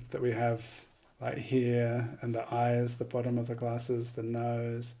rhythm that we have like here, and the eyes, the bottom of the glasses, the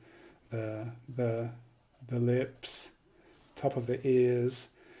nose, the lips, top of the ears.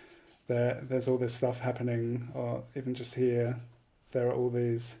 There's all this stuff happening, or even just here, there are all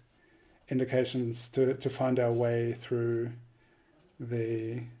these indications to find our way through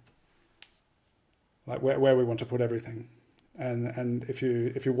the, like where we want to put everything. And if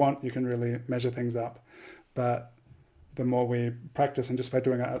you want, you can really measure things up, but the more we practice, and just by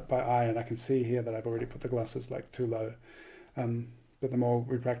doing it by eye, and I can see here that I've already put the glasses like too low, but the more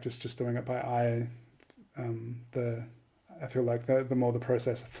we practice just doing it by eye, I feel like the more the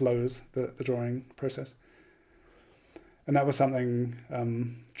process flows, the drawing process. And that was something,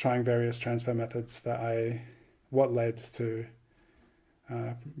 trying various transfer methods, what led to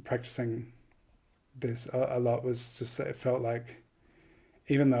practicing this a lot was just that it felt like,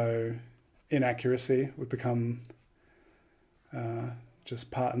 even though inaccuracy would become just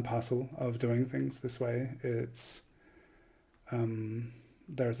part and parcel of doing things this way, it's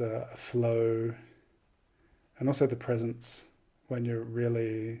there's a flow, and also the presence when you're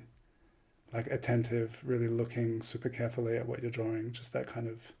really like attentive, really looking super carefully at what you're drawing, just that kind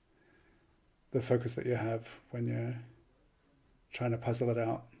of the focus that you have when you're trying to puzzle it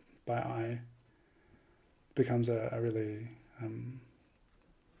out by eye becomes a really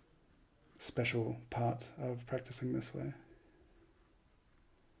special part of practicing this way.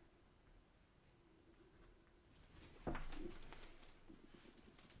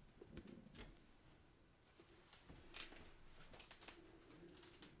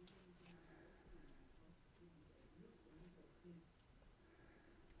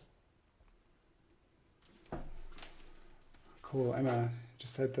 Cool. Emma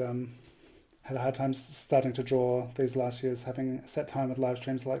just said had a hard time starting to draw these last years. Having a set time with live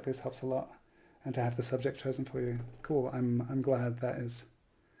streams like this helps a lot, and to have the subject chosen for you. Cool. I'm glad that is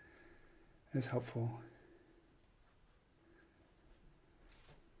helpful.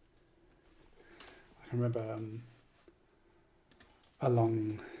 I can remember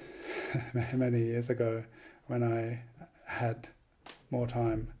many years ago when I had more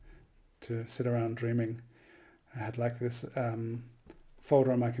time to sit around dreaming. I had like this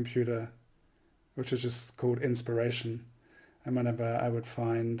folder on my computer which was just called inspiration, and whenever I would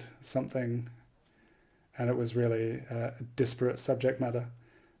find something, and it was really a disparate subject matter,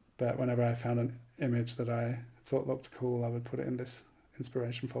 but whenever I found an image that I thought looked cool, I would put it in this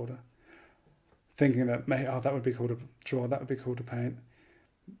inspiration folder, thinking that that would be cool to draw, that would be cool to paint.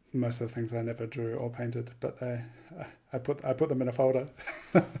 Most of the things I never drew or painted, but I put them in a folder.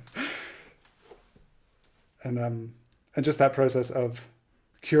 And just that process of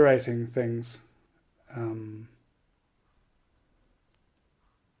curating things,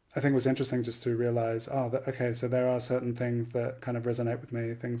 I think was interesting, just to realize, okay, so there are certain things that kind of resonate with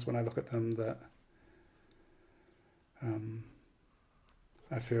me, things when I look at them that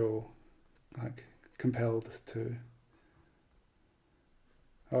I feel like compelled to.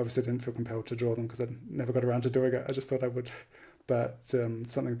 I obviously didn't feel compelled to draw them because I never got around to doing it. I just thought I would, but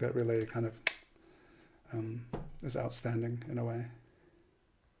something that really kind of is outstanding in a way.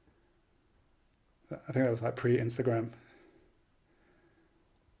 I think that was like pre-Instagram,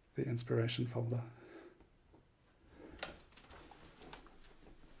 the inspiration folder.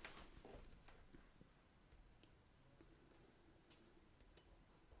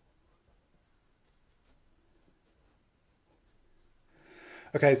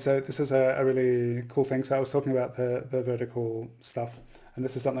 Okay, so this is a really cool thing. So I was talking about the vertical stuff, and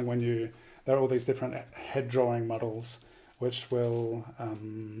this is something when there are all these different head drawing models which will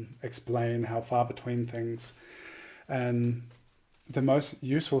explain how far between things And the most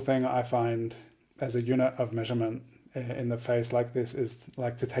useful thing I find as a unit of measurement in the face like this is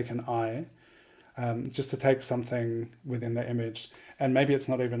like to take an eye, just to take something within the image. And maybe it's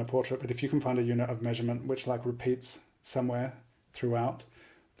not even a portrait, but if you can find a unit of measurement which like repeats somewhere throughout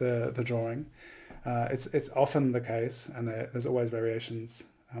the drawing, it's often the case, and there's always variations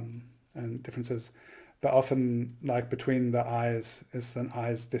and differences, but often like between the eyes is an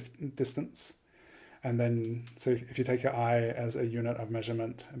eye's distance. And then, so if you take your eye as a unit of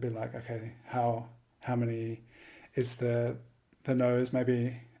measurement and be like, okay, how many is the nose,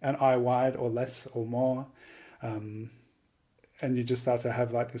 maybe an eye wide or less or more, and you just start to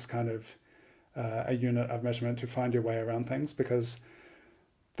have like this kind of a unit of measurement to find your way around things, because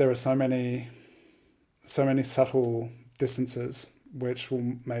there are so many subtle distances which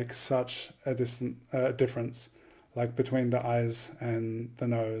will make such a difference, like between the eyes and the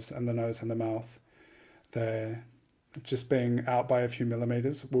nose and the mouth. They're just being out by a few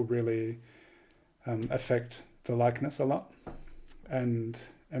millimeters will really affect the likeness a lot. And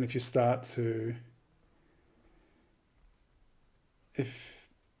if you start to, if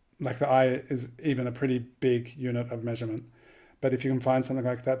like the eye is even a pretty big unit of measurement, but if you can find something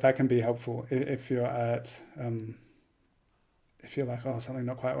like that, that can be helpful. If you're at, if you're like, oh, something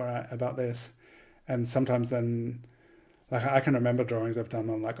not quite right about this, and sometimes then, like I can remember drawings I've done,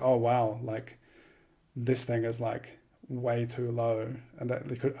 I'm like, oh wow, like this thing is like way too low, and that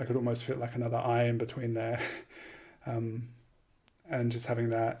I could almost fit like another eye in between there. And just having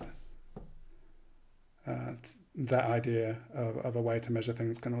that that idea of a way to measure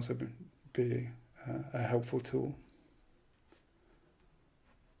things can also be a helpful tool.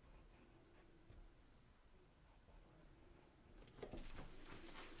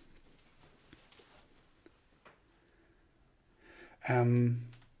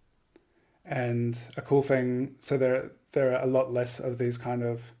 And a cool thing, so there are a lot less of these kind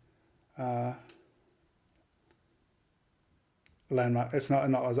of landmark. It's not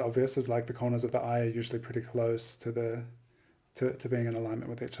as obvious as like the corners of the eye are usually pretty close to to being in alignment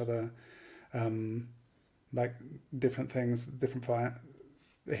with each other. Like different things,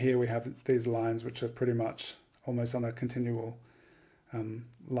 here we have these lines which are pretty much almost on a continual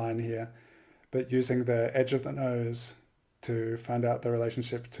line here, but using the edge of the nose to find out the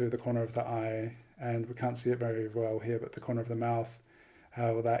relationship to the corner of the eye, and we can't see it very well here, but the corner of the mouth,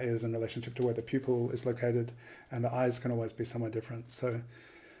 how that is in relationship to where the pupil is located, and the eyes can always be somewhere different. So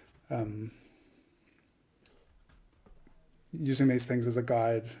using these things as a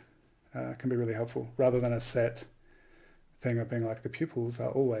guide can be really helpful, rather than a set thing of being like the pupils are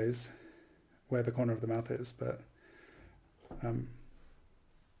always where the corner of the mouth is, but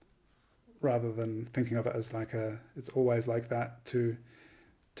rather than thinking of it as like it's always like that, to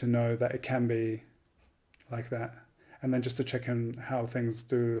know that it can be like that, and then just to check in how things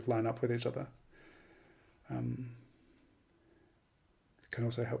do line up with each other. Can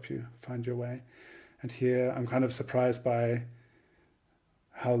also help you find your way. And here I'm kind of surprised by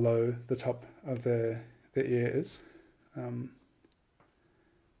how low the top of the ear is.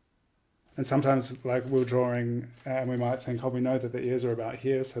 And sometimes like we're drawing and we might think, oh, we know that the ears are about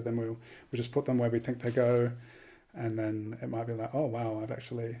here, so then we'll just put them where we think they go, and then it might be like, oh wow,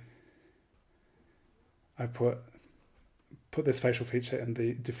 I put this facial feature in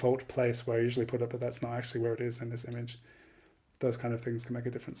the default place where I usually put it, but that's not actually where it is in this image. Those kind of things can make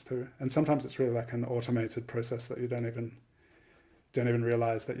a difference too. And sometimes it's really like an automated process that you don't even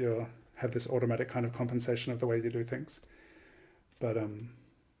realize that you have this automatic kind of compensation of the way you do things. But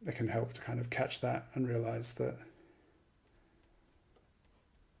it can help to kind of catch that and realize that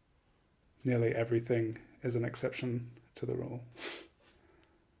nearly everything is an exception to the rule.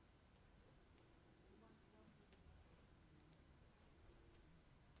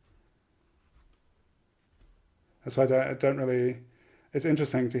 That's why I don't really, it's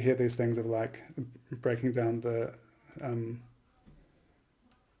interesting to hear these things of like breaking down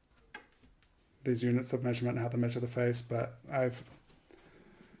these units of measurement, how to measure the face, but it's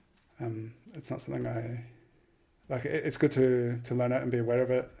not something like. It's good to learn it and be aware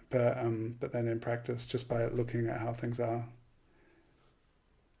of it, but then in practice, just by looking at how things are,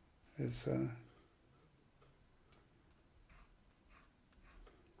 is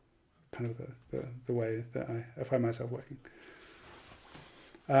kind of the way that I find myself working.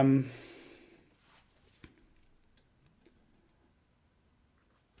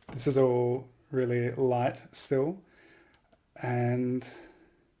 This is all really light still, and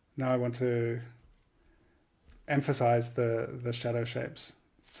now I want to emphasize the shadow shapes,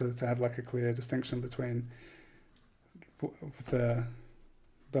 so to have like a clear distinction between the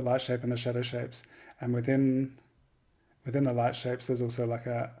light shape and the shadow shapes, and within within the light shapes, there's also like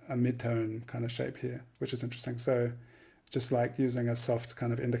a mid-tone kind of shape here, which is interesting. So just like using a soft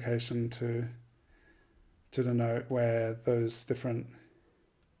kind of indication to denote where those different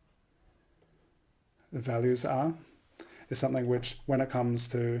values are is something which, when it comes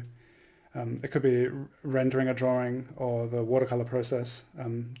to, it could be rendering a drawing or the watercolor process,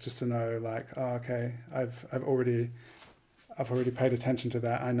 just to know like, oh, okay, I've already paid attention to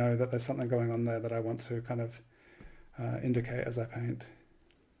that. I know that there's something going on there that I want to kind of indicate as I paint.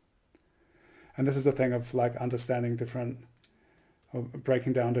 And this is the thing of like understanding different, or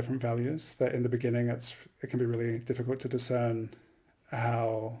breaking down different values, that in the beginning it can be really difficult to discern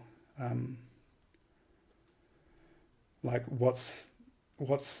how like what's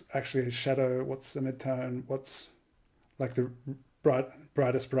actually a shadow, what's a midtone, what's like the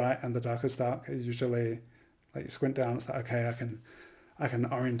brightest bright and the darkest dark. Usually like you squint down, it's like, okay, I can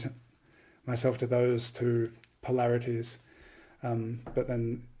orient myself to those two polarities, but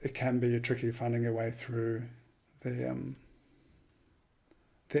then it can be tricky finding your way through the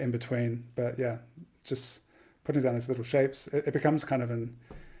in-between. But yeah, just putting down these little shapes, it becomes kind of an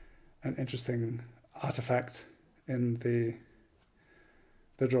interesting artifact in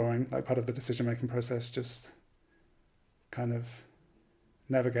the drawing, like part of the decision-making process, just kind of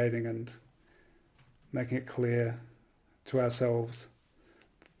navigating and making it clear to ourselves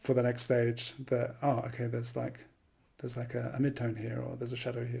for the next stage that, oh, okay, there's like a mid-tone here, or there's a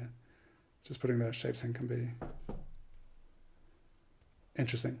shadow here. Just putting those shapes in can be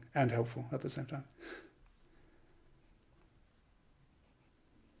interesting and helpful at the same time.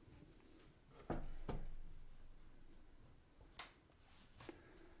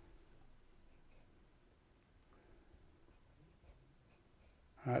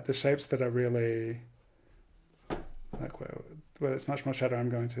 All right, the shapes that are really like where it's much more shadow, I'm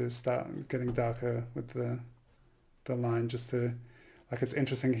going to start getting darker with the line, just to, like, it's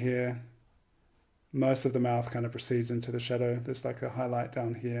interesting here. Most of the mouth kind of recedes into the shadow. There's like a highlight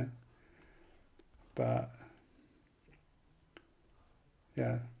down here, but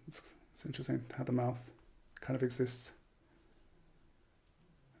yeah, it's interesting how the mouth kind of exists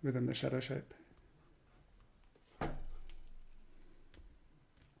within the shadow shape.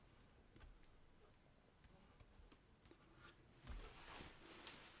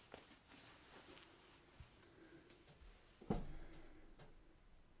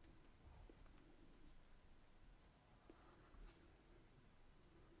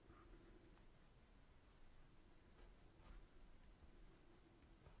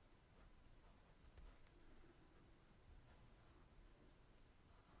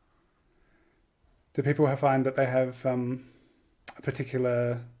 Do people find that they have a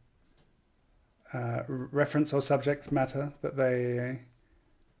particular reference or subject matter that they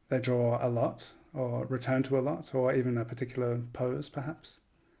draw a lot, or return to a lot, or even a particular pose, perhaps?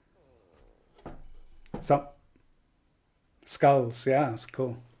 Some skulls, yeah, it's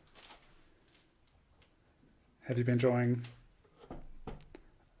cool. Have you been drawing?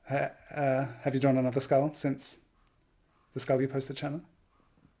 Have you drawn another skull since the skull you posted, Shannon?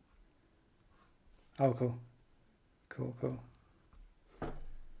 Oh, cool. Cool, cool.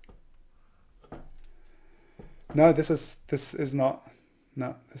 No, this is not,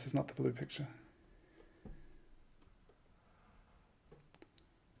 no, this is not the blue picture.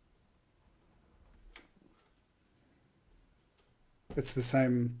 It's the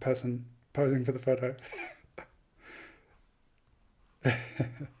same person posing for the photo.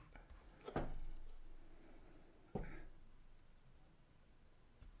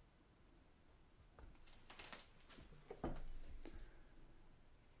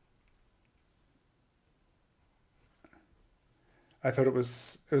 I thought it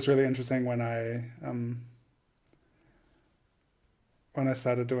was really interesting when I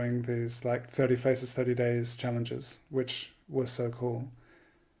started doing these like 30 faces 30 days challenges, which was so cool,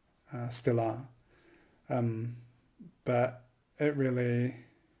 still are. But it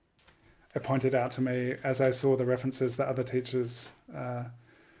pointed out to me as I saw the references that other teachers, or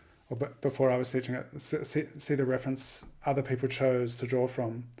before I was teaching it, see the reference other people chose to draw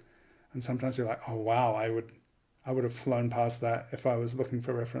from, and sometimes you're like, oh wow, I would have flown past that if I was looking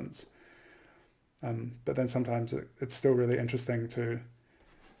for reference. But then sometimes it's still really interesting to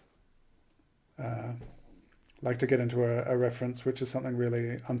like to get into a reference which is something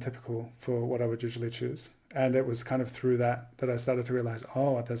really untypical for what I would usually choose. And it was kind of through that I started to realize,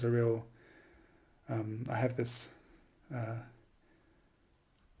 oh, there's a real, I have this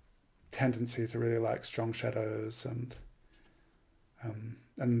tendency to really like strong shadows, and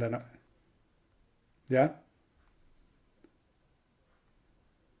then, yeah.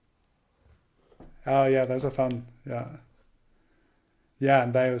 Oh yeah, those are fun. Yeah. Yeah,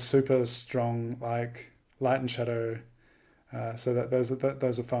 and they are super strong, like light and shadow. So that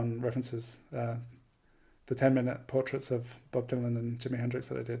those are fun references. The 10-minute portraits of Bob Dylan and Jimi Hendrix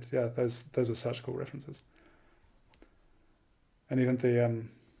that I did. Yeah, those are such cool references. And even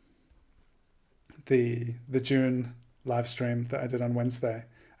the June live stream that I did on Wednesday,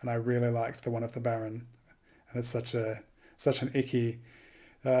 and I really liked the one of the Baron, and it's such an icky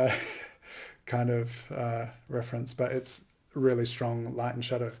uh, kind of reference, but it's really strong light and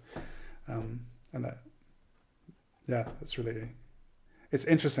shadow, and that yeah, it's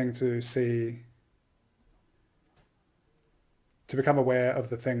interesting to see, to become aware of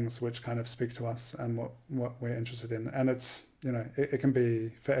the things which kind of speak to us and what we're interested in, and it's, you know, it can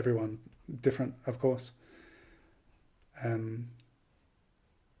be for everyone different, of course. um,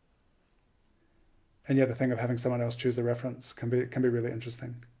 and yeah, the thing of having someone else choose the reference can be really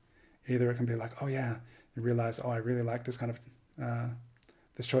interesting. Either it can be like, oh yeah, you realize, oh, I really like this kind of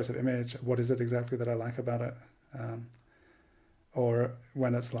this choice of image. What is it exactly that I like about it? Um, or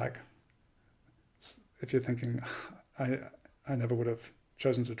when it's like, if you're thinking, I I never would have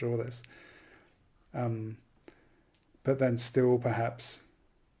chosen to draw this, um, but then still perhaps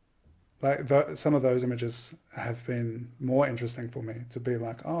like some of those images have been more interesting for me to be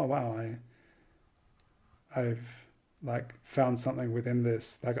like, oh wow, I've like found something within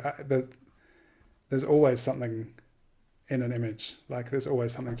this. Like there's always something in an image. Like there's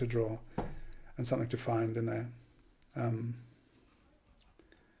always something to draw and something to find in there. Um,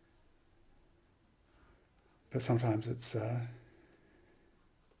 but sometimes it's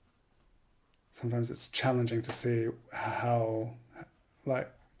challenging to see like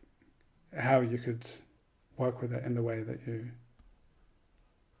how you could work with it in the way that you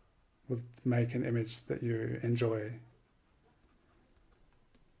would make an image that you enjoy,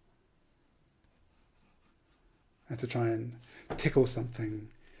 and to try and tickle something,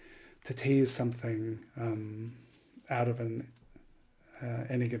 to tease something out of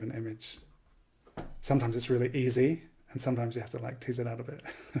any given image. Sometimes it's really easy, and sometimes you have to like tease it out of it.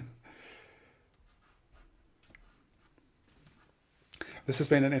 This has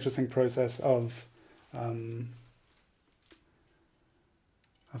been an interesting process of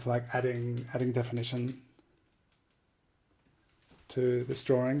like adding definition to this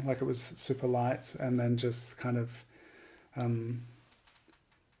drawing. Like it was super light, and then just kind of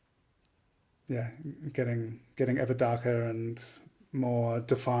yeah, getting ever darker and more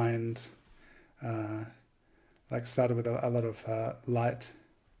defined. Like started with a lot of light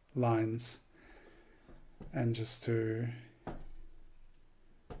lines, and just to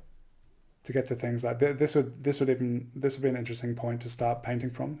get to things like this would be an interesting point to start painting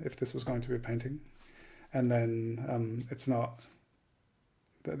from if this was going to be a painting. And then it's not,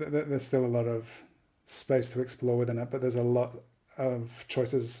 there's still a lot of space to explore within it, but there's a lot of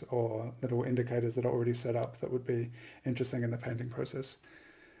choices or little indicators that are already set up that would be interesting in the painting process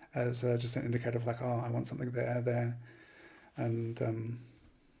as just an indicator of like, oh, I want something there, and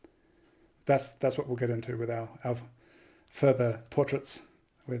that's what we'll get into with our further portraits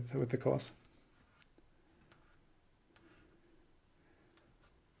with the course.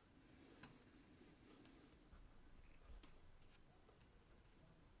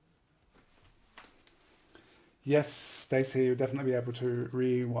 Yes, Stacey, you'll definitely be able to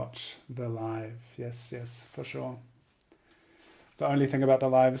re-watch the live. Yes, for sure. The only thing about the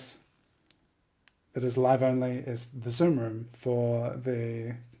lives that is live only is the Zoom room for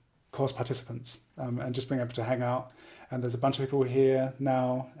the course participants, and just being able to hang out. And there's a bunch of people here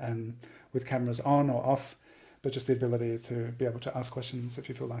now, and with cameras on or off, but just the ability to be able to ask questions if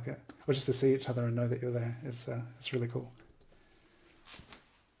you feel like it, or just to see each other and know that you're there is it's really cool.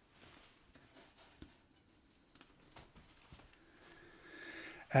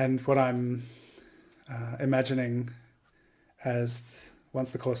 And what I'm imagining as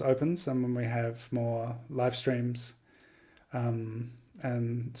once the course opens and when we have more live streams and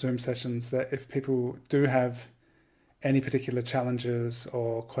Zoom sessions, that if people do have any particular challenges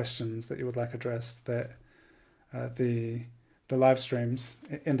or questions that you would like addressed, that the live streams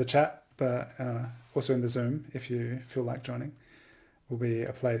in the chat, but also in the Zoom, if you feel like joining, will be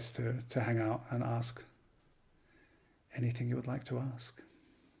a place to hang out and ask anything you would like to ask.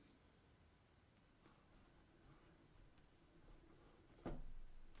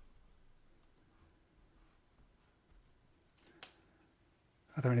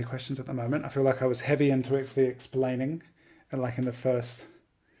 Are there any questions at the moment? I feel like I was heavy into the explaining, and like in the first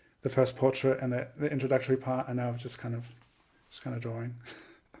portrait and the introductory part, and now I've just kind of drawing.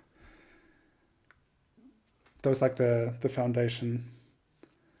 That was like the foundation.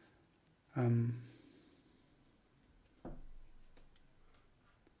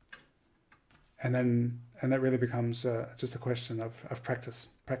 and that really becomes just a question of practice,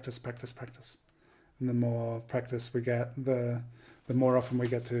 practice, practice, practice. And the more practice we get, the more often we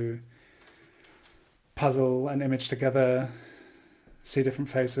get to puzzle an image together, see different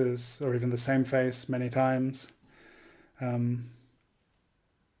faces, or even the same face many times.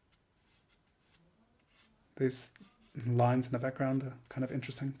 These lines in the background are kind of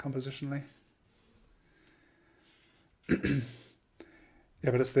interesting compositionally. Yeah,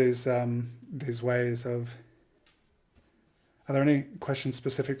 but it's these ways of. Are there any questions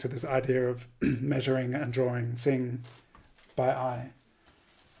specific to this idea of measuring and drawing, seeing by eye?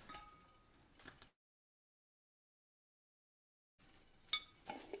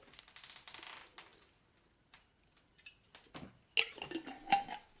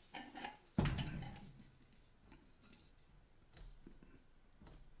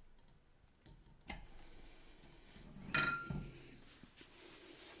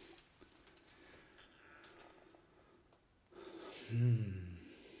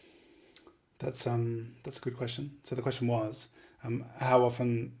 That's a good question. So the question was, how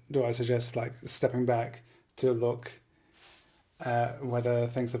often do I suggest like stepping back to look at whether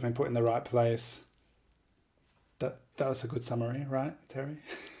things have been put in the right place? That was a good summary, right, Terry?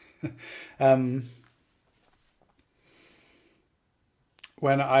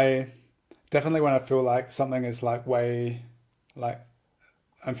 When I feel like something is like way, like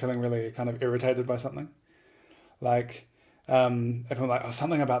I'm feeling really kind of irritated by something, like if I'm like, oh,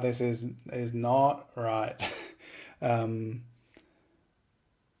 something about this is not right, um,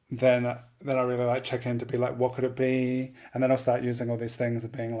 then I really like check in to be like, what could it be? And then I'll start using all these things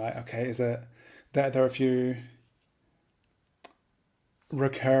of being like, okay, is it there are a few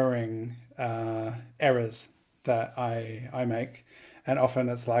recurring errors that I make, and often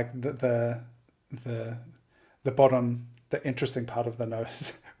it's like the the bottom, the interesting part of the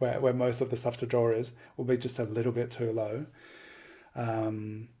nose, where most of the stuff to draw is, will be just a little bit too low.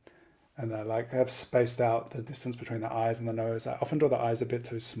 Um, and I like have spaced out the distance between the eyes and the nose. I often draw the eyes a bit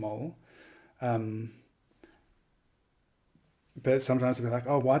too small. Um, but sometimes I'll be like,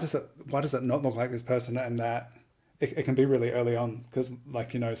 oh, why does it not look like this person? And that it can be really early on because,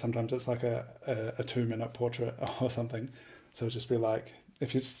 like, sometimes it's like a 2 minute portrait or something. So it'll just be like,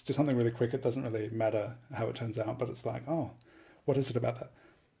 if it's just something really quick, it doesn't really matter how it turns out, but it's like, oh, what is it about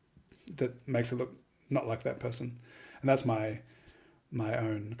that makes it look not like that person? And that's my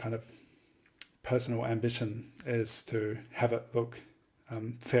own kind of personal ambition, is to have it look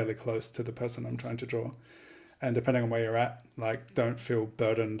fairly close to the person I'm trying to draw. And depending on where you're at, like, don't feel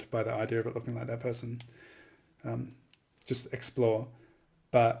burdened by the idea of it looking like that person. Just explore.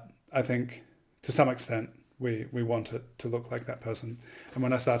 But I think to some extent we want it to look like that person. And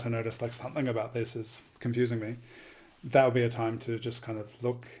when I start to notice like something about this is confusing me, that will be a time to just kind of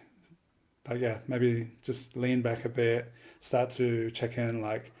look, like, yeah, maybe just lean back a bit, start to check in,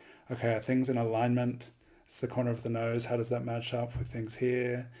 like, okay, are things in alignment? It's the corner of the nose. How does that match up with things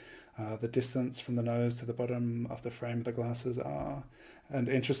here? The distance from the nose to the bottom of the frame of the glasses are. And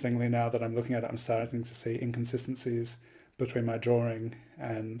interestingly, now that I'm looking at it, I'm starting to see inconsistencies between my drawing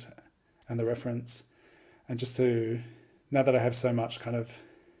and the reference. And just to, now that I have so much kind of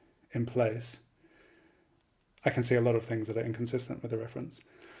in place, I can see a lot of things that are inconsistent with the reference.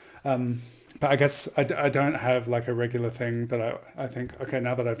 But I guess I don't have like a regular thing that I think, okay,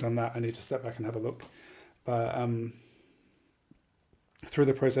 now that I've done that, I need to step back and have a look. But through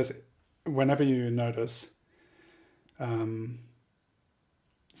the process, whenever you notice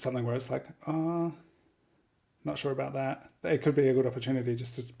something where it's like, oh, not sure about that, it could be a good opportunity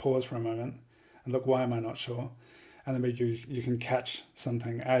just to pause for a moment and look, why am I not sure? And then maybe you can catch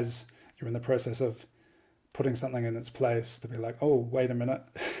something as you're in the process of putting something in its place, to be like, oh, wait a minute.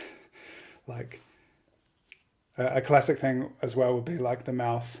 Like a classic thing as well would be like the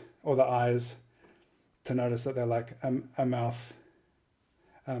mouth or the eyes, to notice that they're like a mouth's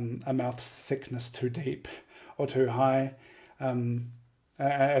thickness too deep or too high. And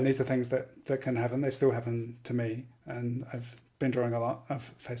these are things that can happen. They still happen to me. And I've been drawing a lot of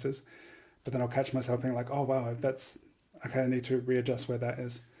faces, but then I'll catch myself being like, oh, wow, that's, okay, I need to readjust where that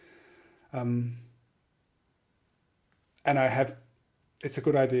is. And it's a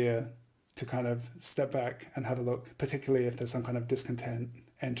good idea to kind of step back and have a look, particularly if there's some kind of discontent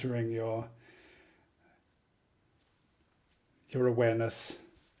entering your awareness.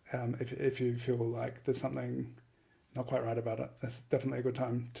 If you feel like there's something not quite right about it, that's definitely a good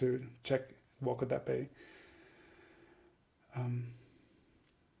time to check what could that be.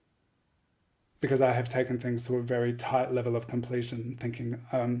 Because I have taken things to a very tight level of completion, thinking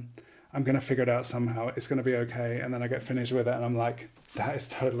I'm going to figure it out somehow, it's going to be okay, and then I get finished with it and I'm like, that is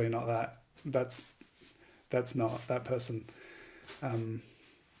totally not that. that's not that person. In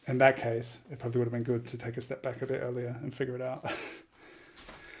that case, it probably would have been good to take a step back a bit earlier and figure it out.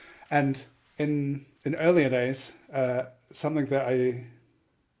 And in earlier days, something that in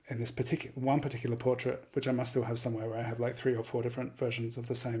this particular portrait, which I must still have somewhere, where I have like 3 or 4 different versions of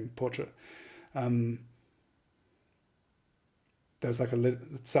the same portrait, there was like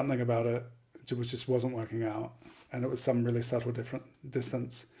something about it which just wasn't working out, and it was some really subtle different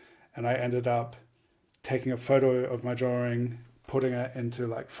distance, and I ended up taking a photo of my drawing, putting it into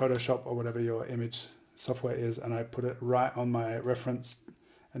like Photoshop or whatever your image software is, and I put it right on my reference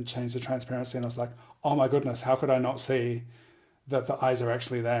and changed the transparency, and I was like, oh my goodness, how could I not see that the eyes are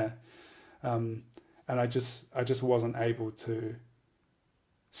actually there? And I just wasn't able to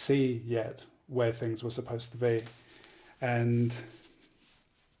see yet where things were supposed to be. And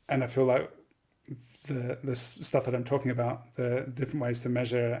I feel like the stuff that I'm talking about, the different ways to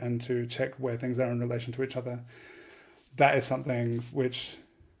measure and to check where things are in relation to each other, that is something which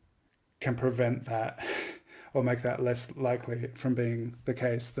can prevent that or make that less likely from being the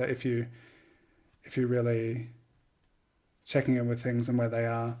case, that if you really checking in with things and where they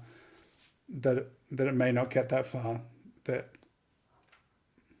are, that it may not get that far.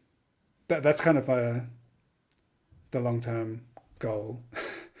 That's kind of the long-term goal.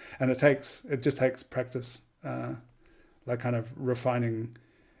 And it just takes practice, like kind of refining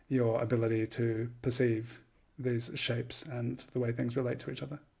your ability to perceive these shapes and the way things relate to each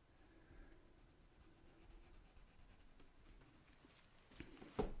other.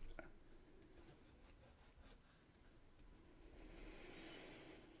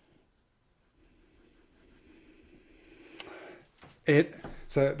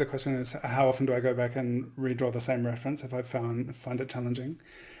 So the question is, how often do I go back and redraw the same reference if I find it challenging?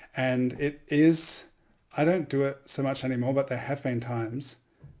 And I don't do it so much anymore, but there have been times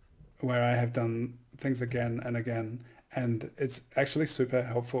where I have done things again and again, and it's actually super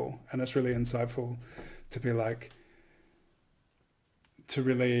helpful, and it's really insightful to be like, to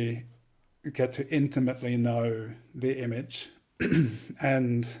really get to intimately know the image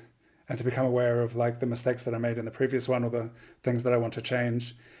and to become aware of like the mistakes that I made in the previous one or the things that I want to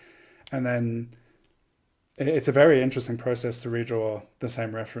change. And then it's a very interesting process to redraw the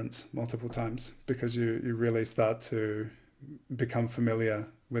same reference multiple times, because you really start to become familiar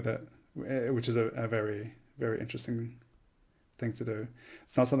with it, which is a very, very interesting thing to do.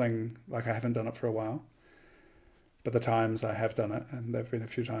 It's not something like, I haven't done it for a while, but the times I have done it, and there have been a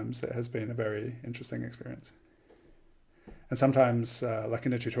few times, it has been a very interesting experience. And sometimes, like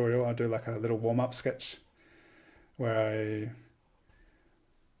in a tutorial, I'll do like a little warm-up sketch where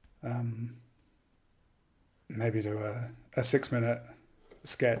I maybe do a 6-minute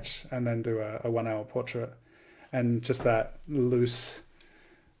sketch and then do a 1-hour portrait, and just that loose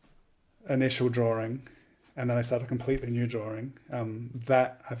initial drawing, and then I start a completely new drawing.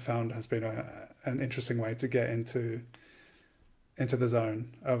 That I've found has been an interesting way to get into the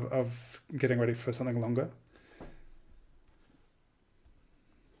zone of getting ready for something longer.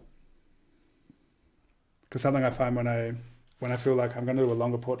 Because something I find when I feel like I'm going to do a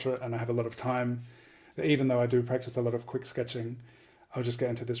longer portrait and I have a lot of time, that even though I do practice a lot of quick sketching, I'll just get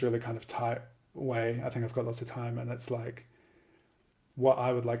into this really kind of tight way. I think I've got lots of time, and it's like, what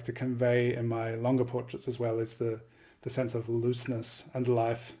I would like to convey in my longer portraits as well is the sense of looseness and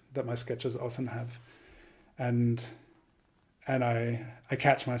life that my sketches often have. And I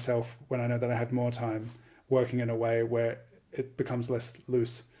catch myself when I know that I have more time working in a way where it becomes less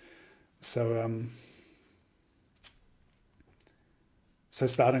loose. So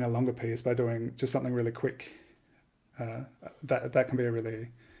starting a longer piece by doing just something really quick, that can be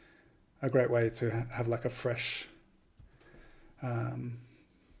a great way to have like a fresh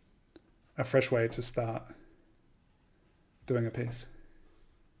way to start doing a piece.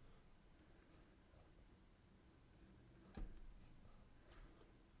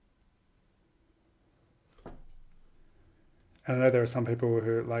 And I know there are some people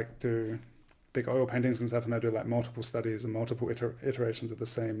who like do big oil paintings and stuff, and they do like multiple studies and multiple iterations of the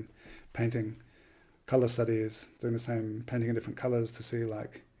same painting, color studies, doing the same painting in different colors to see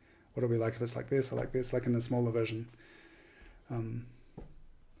like what it'll be like if it's like this or like this, like in a smaller version.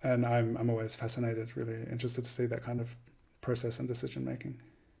 And I'm always fascinated, really interested to see that kind of process and decision making.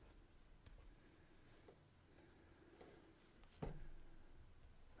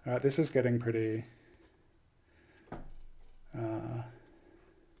 All right, this is getting pretty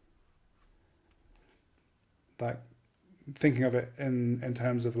like thinking of it in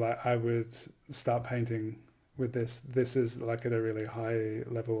terms of like, I would start painting with this. This is like at a really high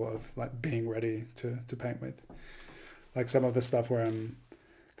level of like being ready to paint with. Like some of the stuff where I'm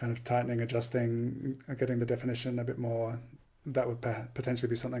kind of tightening, adjusting, getting the definition a bit more. That would potentially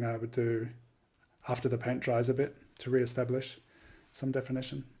be something I would do after the paint dries a bit to re-establish some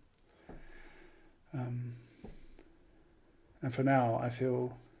definition. And for now, I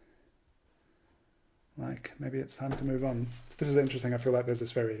feel like maybe it's time to move on. This is interesting. I feel like there's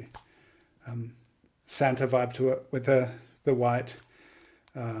this very Santa vibe to it with the white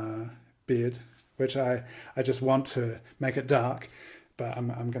beard, which I just want to make it dark, but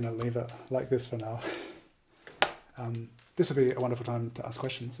I'm going to leave it like this for now. This would be a wonderful time to ask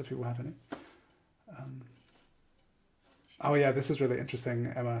questions if people have any. Oh yeah, this is really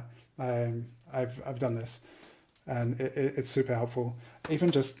interesting, Emma. I've done this, and it's super helpful.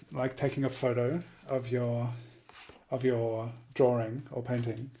 Even just like taking a photo of your drawing or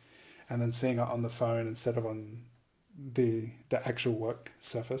painting, and then seeing it on the phone instead of on the actual work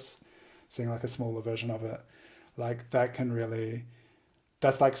surface, seeing like a smaller version of it, like that can really,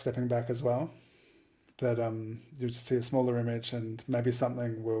 that's like stepping back as well. That you just see a smaller image and maybe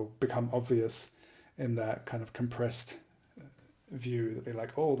something will become obvious in that kind of compressed view. That be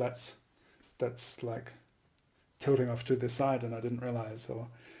like, oh, that's like tilting off to this side and I didn't realize. Or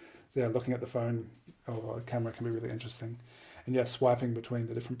so yeah, looking at the phone or a camera can be really interesting. And yeah, swiping between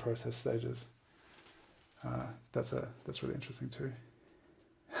the different process stages. That's really interesting too.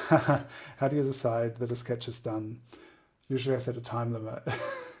 How do you decide that a sketch is done? Usually I set a time limit.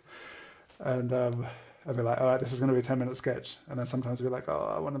 And I'll be like, all right, this is going to be a 10-minute sketch. And then sometimes I'll be like,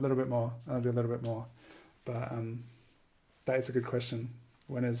 oh, I want a little bit more. And I'll do a little bit more. But that is a good question.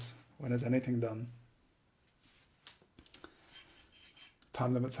 When is anything done?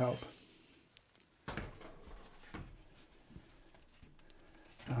 Time limits help.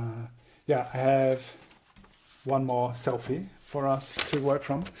 Yeah, I have one more selfie for us to work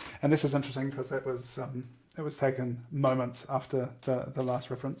from. And this is interesting because it was taken moments after the last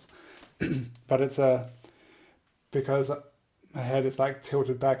reference. But it's because my head is like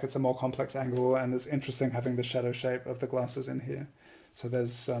tilted back, it's a more complex angle, and it's interesting having the shadow shape of the glasses in here. So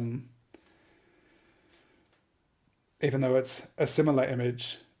there's even though it's a similar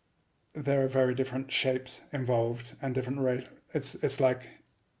image, there are very different shapes involved and different rate. It's like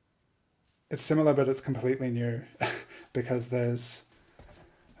it's similar, but it's completely new because there's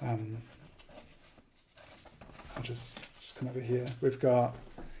I'll just come over here. We've got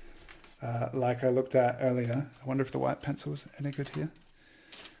like I looked at earlier. I wonder if the white pencil is any good here.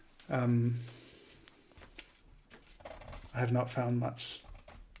 I have not found much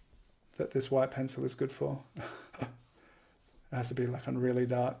that this white pencil is good for. It has to be like on really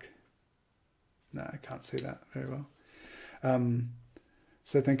dark. No, I can't see that very well.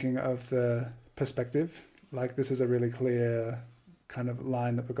 So thinking of the perspective, like this is a really clear kind of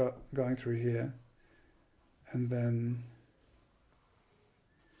line that we've got going through here. And then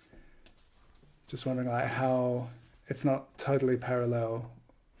just wondering like how it's not totally parallel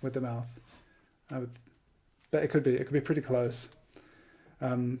with the mouth. But it could be pretty close.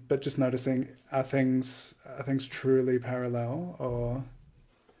 But just noticing, are things truly parallel, or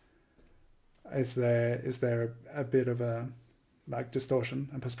is there a bit of a like distortion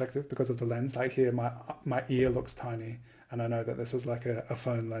and perspective because of the lens? Like here, my ear looks tiny, and I know that this is like a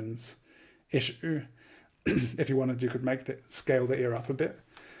phone lens issue. If you wanted, you could scale the ear up a bit,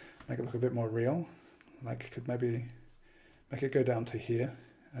 make it look a bit more real. Like you could maybe make it go down to here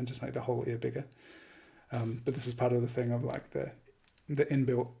and just make the whole ear bigger. But this is part of the thing of like the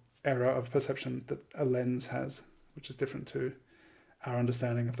inbuilt error of perception that a lens has, which is different to our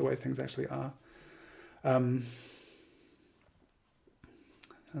understanding of the way things actually are. And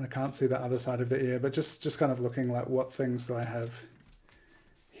I can't see the other side of the ear, but just kind of looking like what things do I have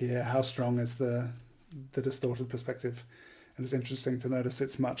here? How strong is the distorted perspective? And it's interesting to notice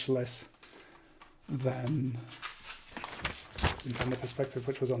it's much less than the perspective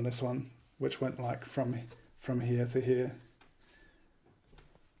which was on this one, which went like from here to here.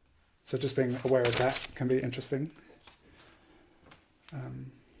 So just being aware of that can be interesting.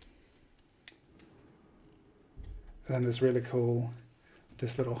 And then there's really cool,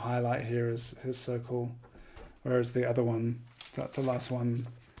 this little highlight here is so cool. Whereas the other one, the last one,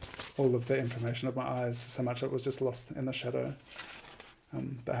 all of the information of my eyes, so much it was just lost in the shadow.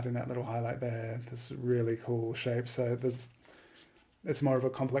 But having that little highlight there, this really cool shape. So it's more of a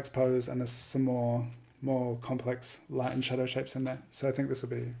complex pose, and there's some more complex light and shadow shapes in there. So I think this will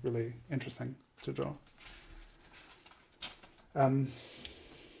be really interesting to draw. And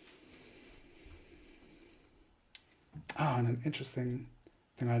an interesting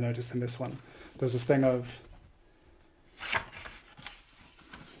thing I noticed in this one, there's this thing of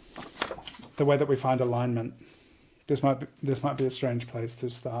the way that we find alignment. this might be a strange place to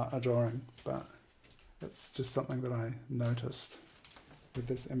start a drawing, but it's just something that I noticed with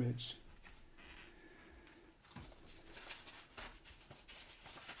this image.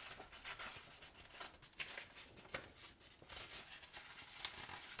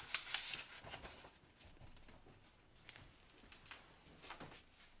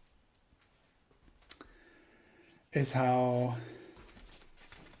 Is how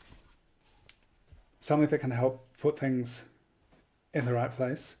something that can help put things in the right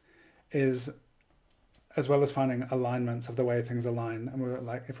place is, as well as finding alignments of the way things align. And we're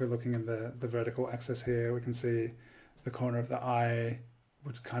like, if we're looking in the vertical axis here, we can see the corner of the eye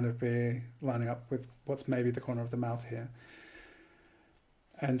would kind of be lining up with what's maybe the corner of the mouth here.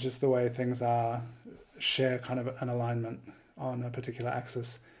 And just the way things are share kind of an alignment on a particular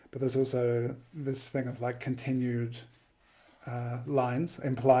axis. But there's also this thing of like continued lines,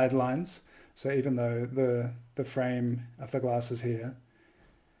 implied lines. So even though the frame of the glasses here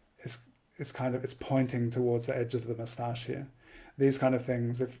is kind of, it's pointing towards the edge of the moustache here. These kind of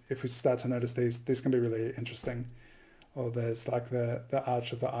things, if we start to notice these can be really interesting. Or there's like the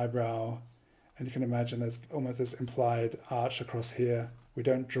arch of the eyebrow, and you can imagine there's almost this implied arch across here. We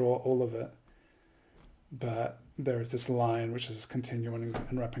don't draw all of it, but there is this line which is continuing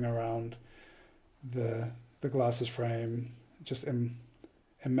and wrapping around the glasses frame, just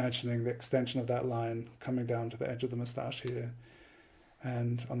imagining the extension of that line coming down to the edge of the moustache here.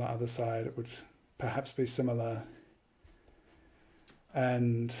 And on the other side it would perhaps be similar.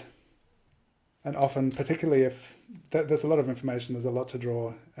 And often, particularly if there's a lot of information, there's a lot to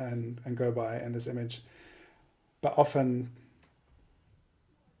draw and go by in this image, but often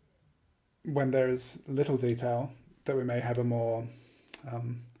when there's little detail, that we may have a more,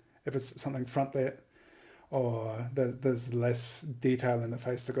 if it's something front lit or there's less detail in the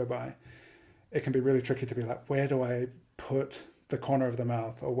face to go by, it can be really tricky to be like, where do I put the corner of the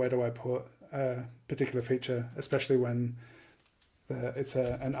mouth, or where do I put a particular feature, especially when it's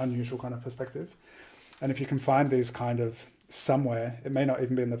an unusual kind of perspective. And if you can find these kind of somewhere, it may not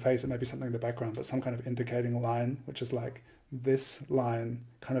even be in the face, it may be something in the background, but some kind of indicating line, which is like this line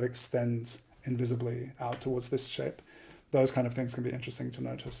kind of extends invisibly out towards this shape. Those kind of things can be interesting to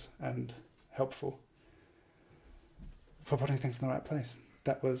notice and helpful for putting things in the right place.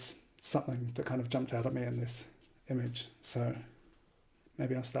 That was something that kind of jumped out at me in this image. So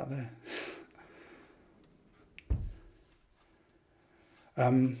maybe I'll start there.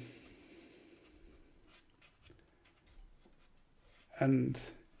 And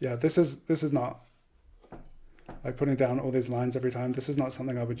yeah, this is not like putting down all these lines every time. This is not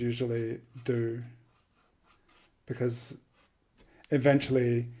something I would usually do, because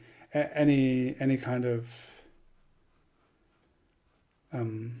eventually any kind of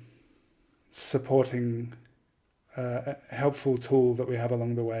supporting a helpful tool that we have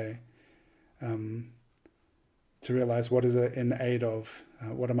along the way, to realize what is it in aid of,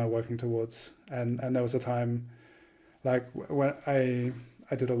 what am I working towards. And there was a time like when I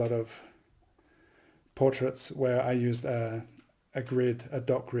did a lot of portraits where I used a grid, a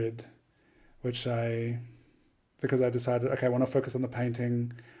dot grid, which because I decided, okay, I want to focus on the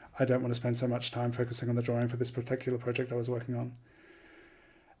painting, I don't want to spend so much time focusing on the drawing for this particular project I was working on.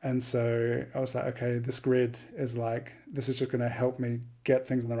 And so I was like, okay, this grid is like, this is just going to help me get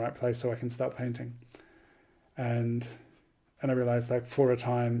things in the right place so I can start painting. And I realized, like, for a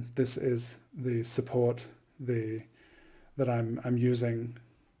time, this is the support that I'm using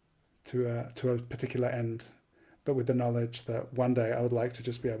to a particular end, but with the knowledge that one day I would like to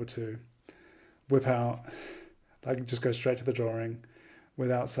just be able to whip out, like, just go straight to the drawing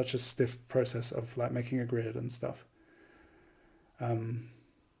without such a stiff process of like making a grid and stuff.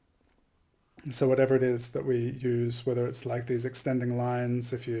 So whatever it is that we use, whether it's like these extending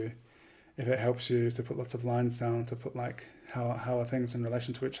lines, if it helps you to put lots of lines down, to put like how are things in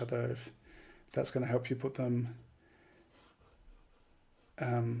relation to each other, if that's going to help you put them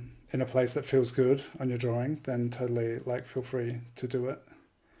in a place that feels good on your drawing, then totally, like, feel free to do it.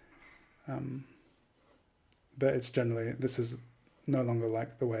 But it's generally, this is no longer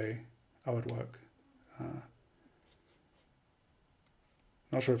like the way I would work.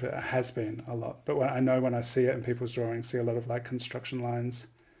 Not sure if it has been a lot, but I know when I see it in people's drawings, see a lot of like construction lines,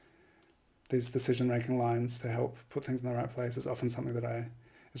 these decision-making lines to help put things in the right place, is often something that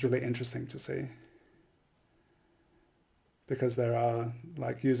is really interesting to see. Because there are,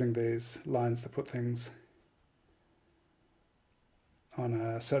 like, using these lines to put things on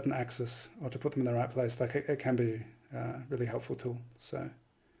a certain axis or to put them in the right place, like it can be a really helpful tool. So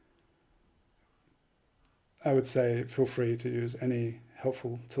I would say feel free to use any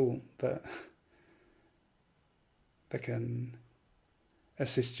helpful tool that that can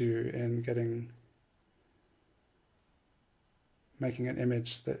assist you in making an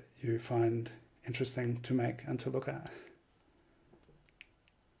image that you find interesting to make and to look at.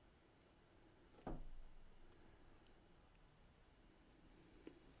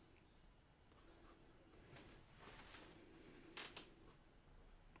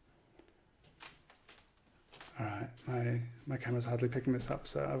 All right, my camera's hardly picking this up,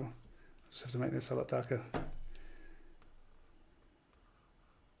 so I'll just have to make this a lot darker.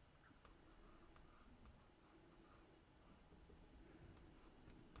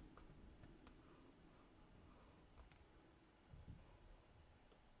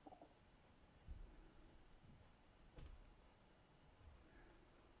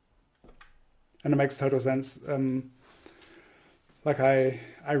 And it makes total sense. Like I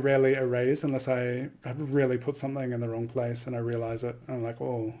rarely erase unless I have really put something in the wrong place and I realize it. And I'm like,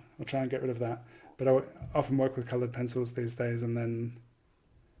 oh, I'll try and get rid of that. But I often work with colored pencils these days, and then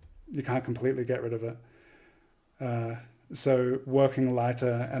you can't completely get rid of it. So working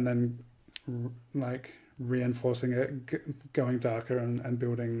lighter and then like reinforcing it, going darker and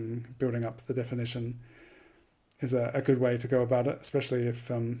building up the definition is a good way to go about it, especially if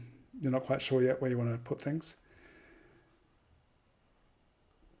you're not quite sure yet where you want to put things.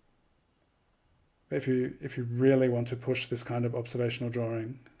 But if you really want to push this kind of observational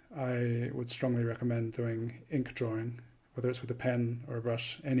drawing, I would strongly recommend doing ink drawing, whether it's with a pen or a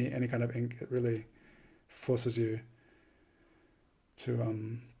brush, any kind of ink. It really forces you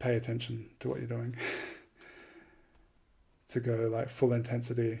to pay attention to what you're doing. To go like full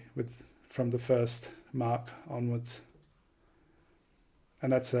intensity from the first mark onwards.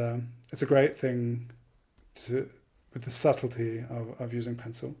 And it's a great thing with the subtlety of using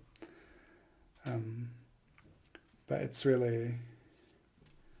pencil. But it's so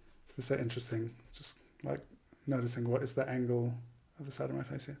interesting, just like noticing what is the angle of the side of my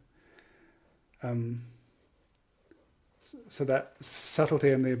face here. So that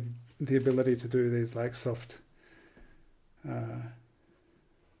subtlety and the ability to do these like soft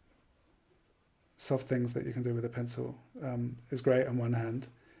things that you can do with a pencil is great on one hand.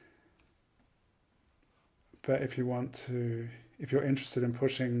 But if you're interested in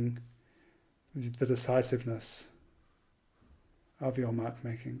pushing the decisiveness of your mark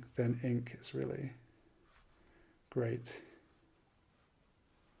making, then ink is really great.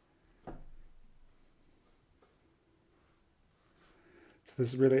 So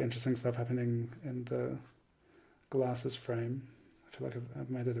there's really interesting stuff happening in the glasses frame. I feel like I've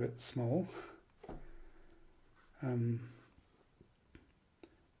made it a bit small.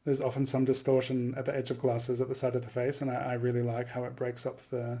 There's often some distortion at the edge of glasses at the side of the face, and I really like how it breaks up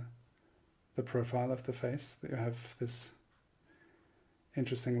the profile of the face, that you have this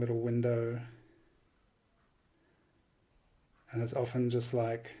interesting little window, and it's often just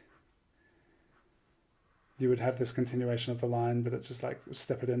like you would have this continuation of the line, but it's just like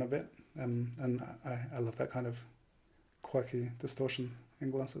step it in a bit, and I love that kind of quirky distortion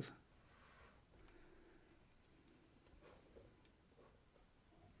in glasses.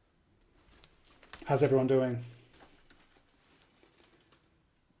 How's everyone doing?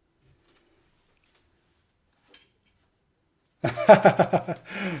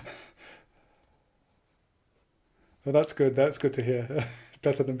 Well, that's good. That's good to hear.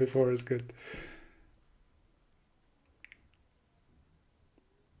 Better than before is good.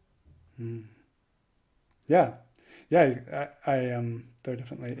 Mm. Yeah, yeah. There are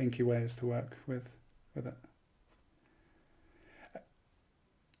definitely inky ways to work with it.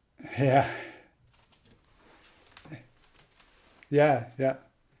 Yeah, yeah, yeah,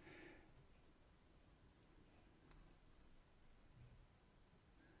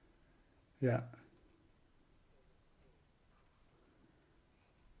 yeah.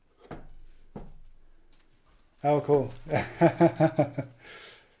 Oh, cool.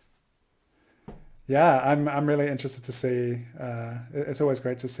 Yeah, I'm really interested to see. It's always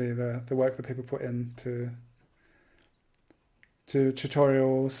great to see the work that people put into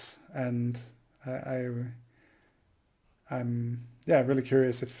tutorials, and I'm yeah really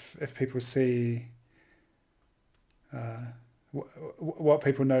curious if people see what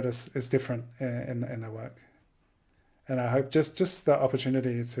people notice is different in their work, and I hope just the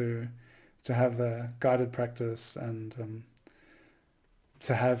opportunity to have the guided practice and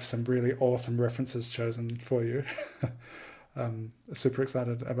to have some really awesome references chosen for you. Super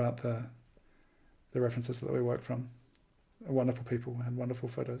excited about the references that we work from. Wonderful people and wonderful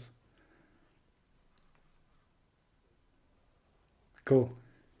photos. Cool.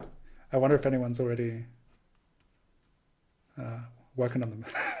 I wonder if anyone's already working on them.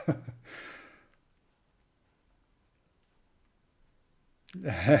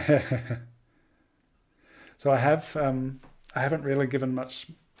 So I haven't really given much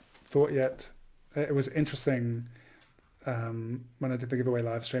thought yet. It was interesting when I did the giveaway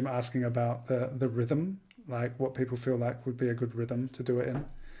live stream asking about the rhythm, like what people feel like would be a good rhythm to do it in.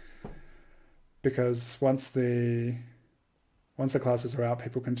 Because once the classes are out,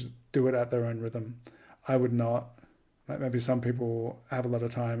 people can just do it at their own rhythm. I would not. Like maybe some people have a lot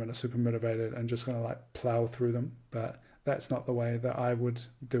of time and are super motivated and just gonna like plow through them, but that's not the way that I would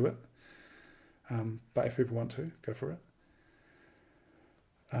do it. But if people want to, go for it.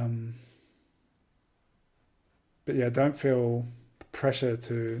 Um, but yeah, don't feel pressure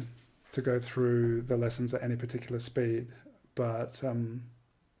to go through the lessons at any particular speed. But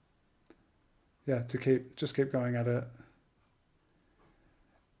yeah, to keep going at it.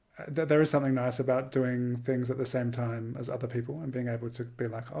 There is something nice about doing things at the same time as other people and being able to be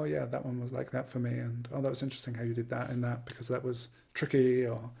like, oh yeah, that one was like that for me, and oh, that was interesting how you did that in that because that was tricky,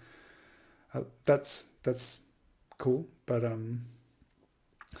 or that's cool. But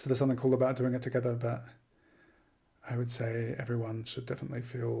so there's something cool about doing it together. But I would say everyone should definitely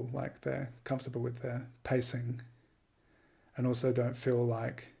feel like they're comfortable with their pacing, and also don't feel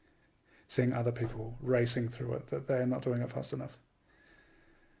like seeing other people racing through it that they're not doing it fast enough.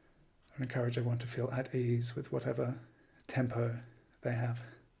 I encourage everyone to feel at ease with whatever tempo they have.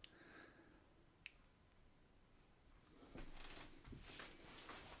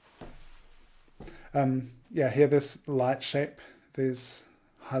 Yeah, here this light shape, these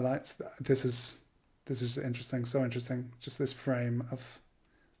highlights. This is interesting, so interesting. Just this frame of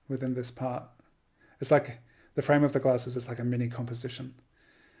within this part. It's like the frame of the glasses is like a mini composition,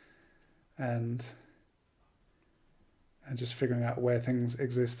 and just figuring out where things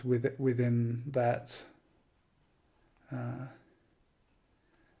exist within that uh,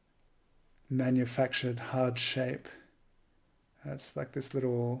 manufactured hard shape. It's like this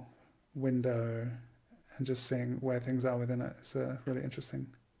little window, and just seeing where things are within it is really interesting.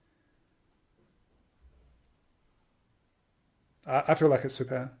 I feel like it's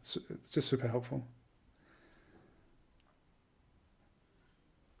just super helpful.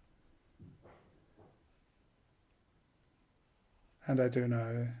 And I do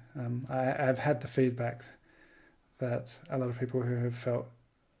know, I've had the feedback that a lot of people who have felt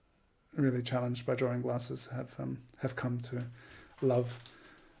really challenged by drawing glasses have come to love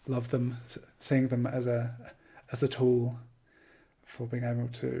them, seeing them as a tool for being able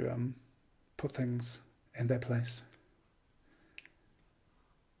to put things in their place.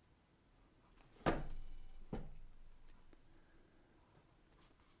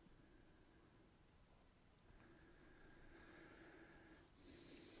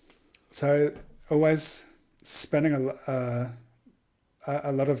 So always spending a lot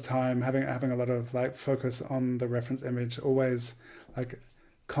of time having a lot of like focus on the reference image, always like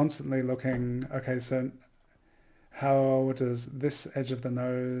constantly looking, okay, so how does this edge of the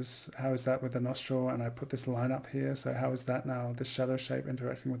nose, how is that with the nostril? And I put this line up here, so how is that now, this shadow shape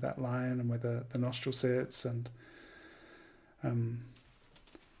interacting with that line and where the nostril sits, and um,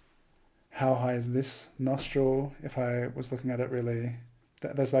 how high is this nostril? If I was looking at it really,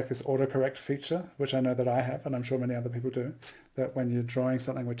 there's like this autocorrect feature, which I know that I have, and I'm sure many other people do, that when you're drawing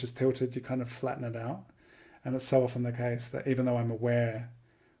something which is tilted, you kind of flatten it out. And it's so often the case that even though I'm aware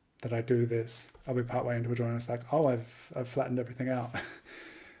that I do this, I'll be partway into a drawing and it's like, oh, I've flattened everything out.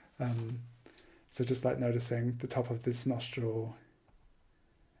 So just like noticing the top of this nostril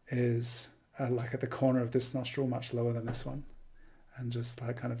is like at the corner of this nostril, much lower than this one. And just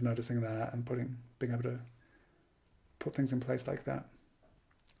like kind of noticing that and being able to put things in place like that.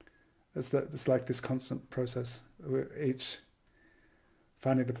 It's like this constant process, each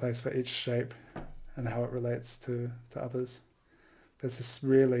finding the place for each shape and how it relates to others. There's this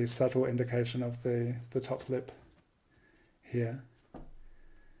really subtle indication of the top lip here.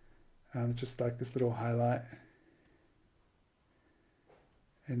 Just like this little highlight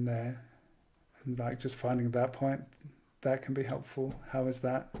in there. And like just finding that point, that can be helpful. How is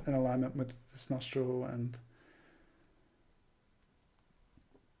that in alignment with this nostril? And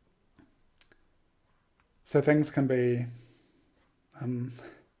so things can be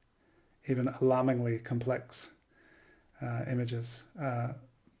even alarmingly complex images.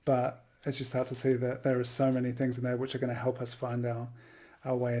 But as you start to see that there are so many things in there which are going to help us find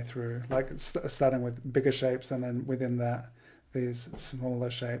our way through, like starting with bigger shapes, and then within that, these smaller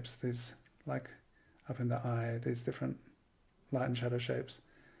shapes, these like up in the eye, these different light and shadow shapes,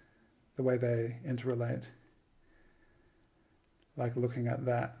 the way they interrelate. Like looking at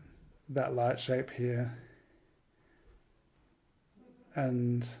that light shape here,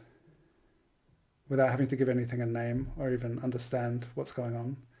 and without having to give anything a name or even understand what's going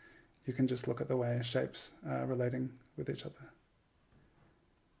on. You can just look at the way shapes are relating with each other.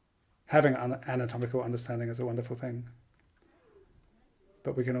 Having anatomical understanding is a wonderful thing,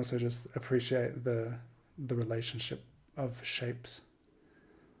 but we can also just appreciate the relationship of shapes.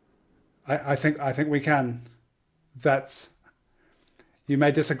 I think we can. You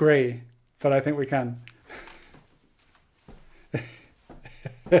may disagree, but I think we can.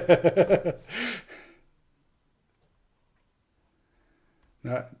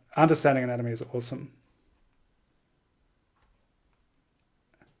 No, understanding anatomy is awesome.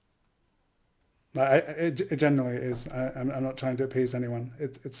 It generally is. I'm not trying to appease anyone.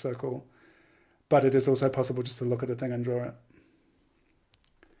 It's so cool. But it is also possible just to look at a thing and draw it.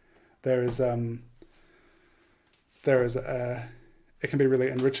 It can be really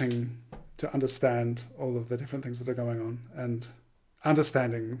enriching to understand all of the different things that are going on, and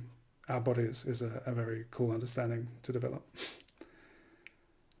understanding our bodies is a very cool understanding to develop.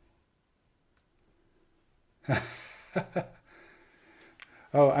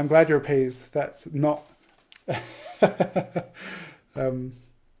 Oh, I'm glad you're appeased. That's not... I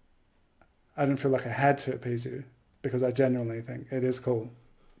didn't feel like I had to appease you, because I genuinely think it is cool.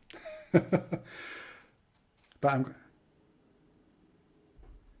 But I'm...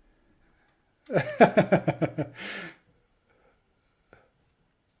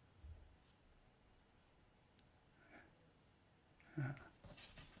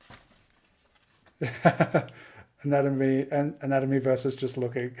 anatomy versus just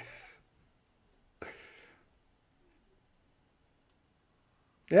looking.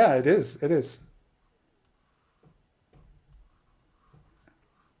 Yeah, it is. It is.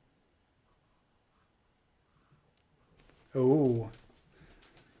 Oh.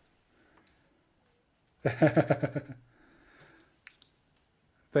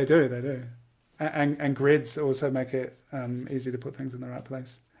 They do, they do. And grids also make it easy to put things in the right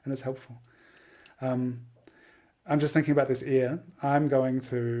place, and it's helpful. I'm just thinking about this ear. I'm going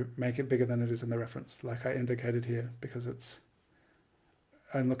to make it bigger than it is in the reference, like I indicated here, because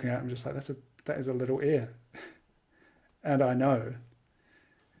I'm looking at it, I'm just like, that is a little ear. And I know,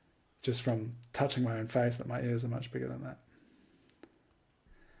 just from touching my own face, that my ears are much bigger than that.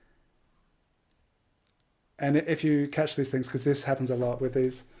 And if you catch these things, because this happens a lot with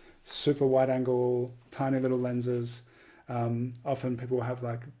these super wide angle, tiny little lenses, often people will have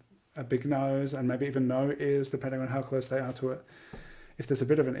like a big nose and maybe even no ears, depending on how close they are to it. If there's a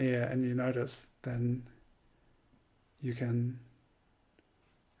bit of an ear and you notice, then you can,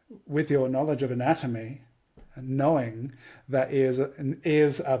 with your knowledge of anatomy and knowing that ears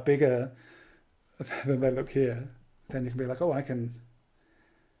are bigger than they look here, then you can be like, oh, I can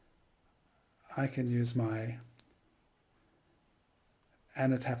use my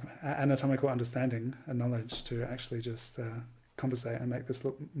anatomical understanding and knowledge to actually just compensate and make this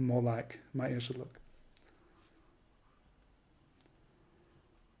look more like my ear should look.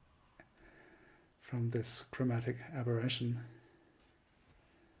 From this chromatic aberration.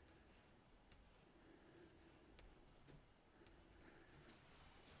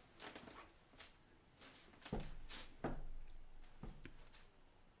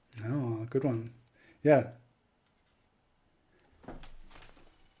 Oh, good one. Yeah.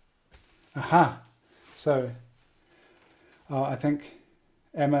 Aha. So, I think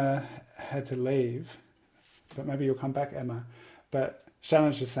Emma had to leave, but maybe you'll come back, Emma. But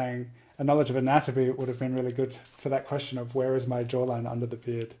Shannon's just saying a knowledge of anatomy would have been really good for that question of where is my jawline under the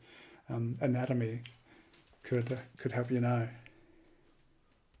beard. Anatomy could help you know.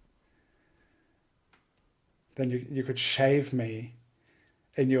 Then you could shave me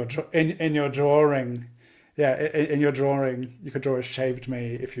in your drawing. Yeah, in your drawing, you could draw a shaved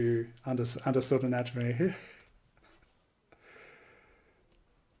me if you understood anatomy.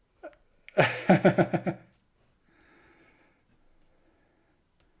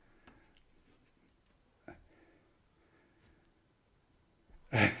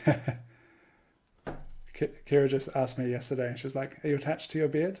 Kira just asked me yesterday, she was like, are you attached to your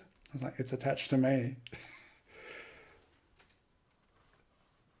beard? I was like, it's attached to me.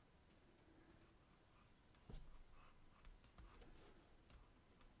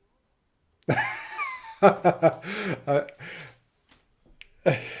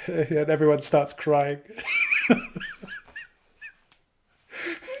 And everyone starts crying.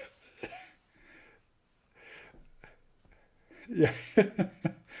 Yeah.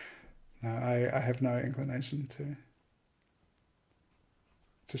 No, I have no inclination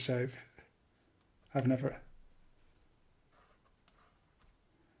to shave. I've never.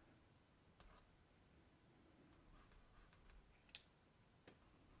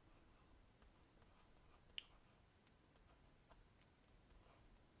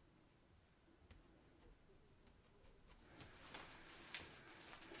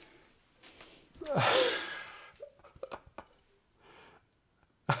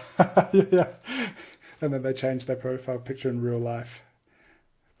 Yeah. And then they change their profile picture in real life,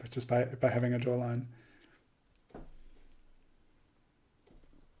 but just by having a jawline.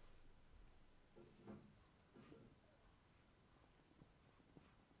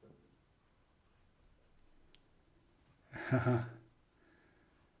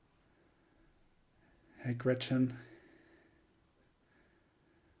 Hey, Gretchen.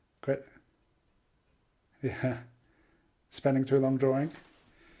 Gret yeah. Spending too long drawing.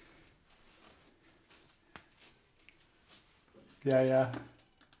 Yeah, yeah.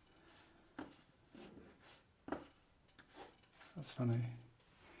 That's funny.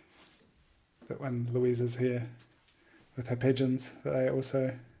 That when Louise is here with her pigeons, that I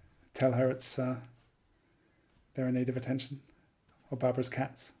also tell her it's they're in need of attention. Or Barbara's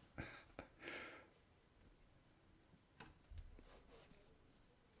cats.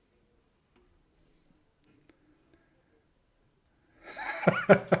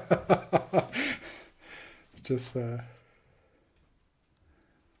 Just a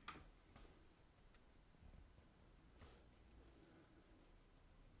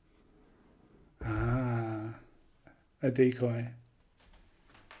decoy.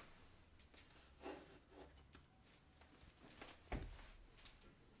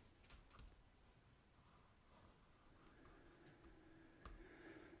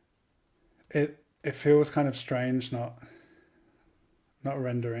 It feels kind of strange not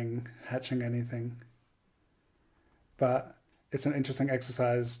rendering, hatching anything, but it's an interesting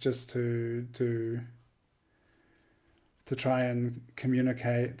exercise just to try and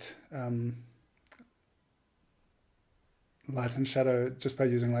communicate light and shadow just by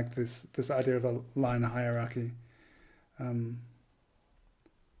using like this idea of a line hierarchy.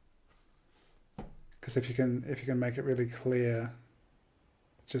 Because if you can make it really clear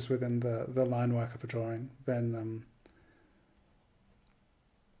just within the line work of a drawing, then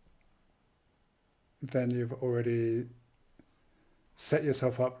you've already set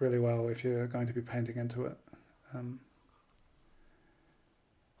yourself up really well if you're going to be painting into it.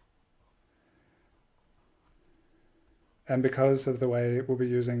 And because of the way we'll be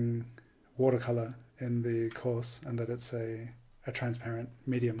using watercolor in the course, and that it's a transparent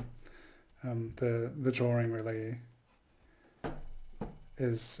medium, the drawing really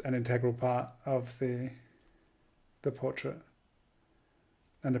is an integral part of the portrait.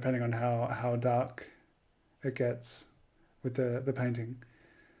 And depending on how dark it gets with the painting,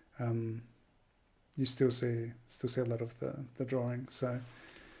 you still see a lot of the drawing. So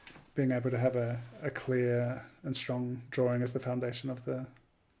being able to have a clear and strong drawing as the foundation of the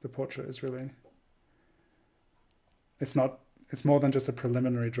portrait is really, it's more than just a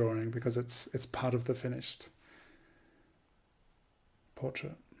preliminary drawing, because it's part of the finished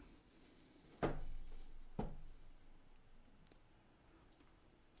portrait.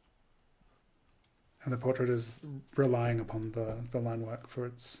 And the portrait is relying upon the line work for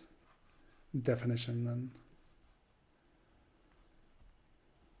its definition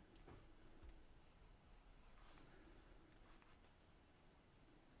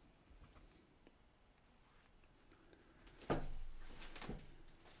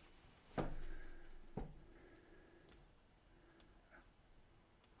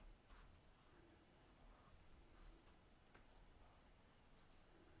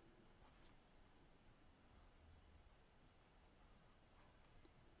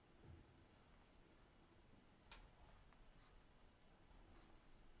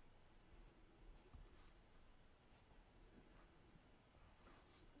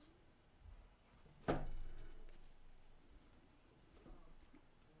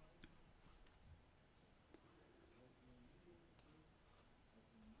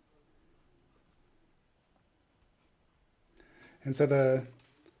and so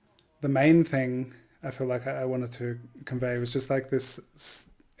the main thing I feel like I wanted to convey was just like this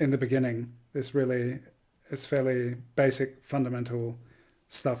in the beginning. This really is fairly basic, fundamental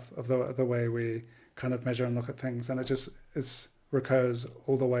stuff of the way we kind of measure and look at things, and it recurs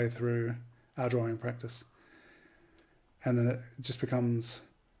all the way through our drawing practice, and then it just becomes,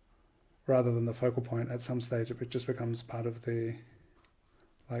 rather than the focal point at some stage, it just becomes part of the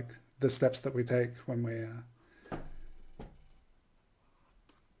steps that we take when we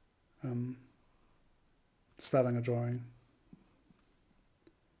starting a drawing.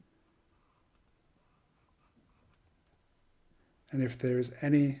 And if there is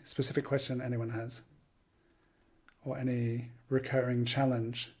any specific question anyone has, or any recurring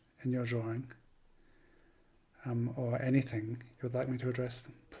challenge in your drawing, or anything you would like me to address,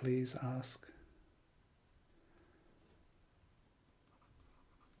 please ask.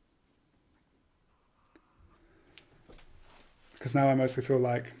 Because now I mostly feel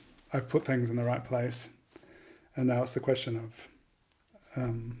like I've put things in the right place, and now it's the question of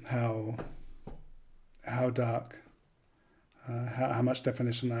how dark, how much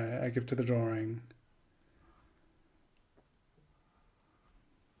definition I give to the drawing,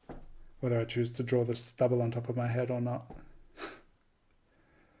 whether I choose to draw the stubble on top of my head or not.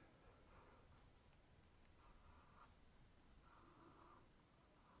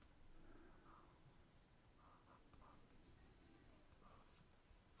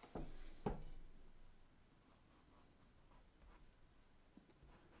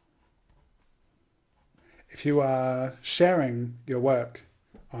 If you are sharing your work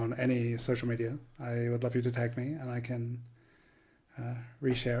on any social media, I would love you to tag me, and I can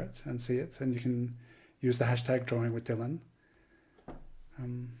reshare it and see it. And you can use the hashtag drawing with Dylan.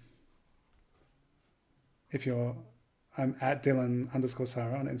 I'm at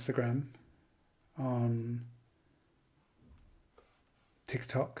Dylan_Sara on Instagram, on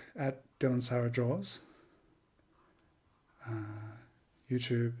TikTok at Dylan Sara Draws,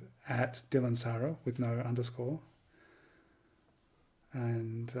 YouTube at Dylan Sara with no underscore,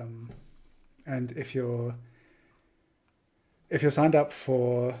 and if you're signed up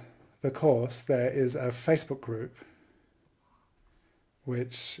for the course, there is a Facebook group,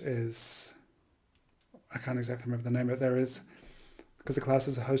 which is, I can't exactly remember the name of it. There is, because the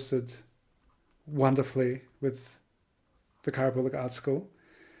classes are hosted wonderfully with the Carabullock Art School,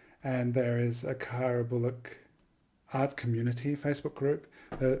 and there is a Carabullock Art Community Facebook group,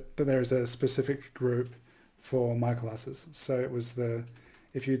 but there is a specific group for my classes. So it was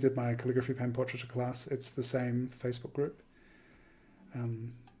if you did my calligraphy pen portraiture class, it's the same Facebook group.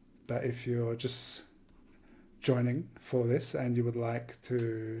 But if you're just joining for this and you would like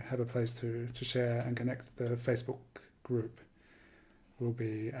to have a place to share and connect, the Facebook group will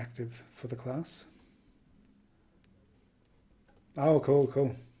be active for the class. Oh,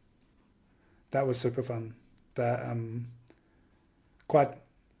 cool. That was super fun. That quite.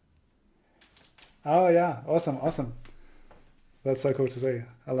 Oh yeah, awesome. That's so cool to see.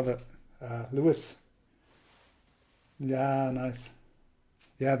 I love it. Lewis. Yeah, nice.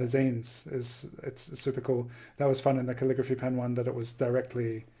 Yeah, the zines it's super cool. That was fun in the calligraphy pen one, that it was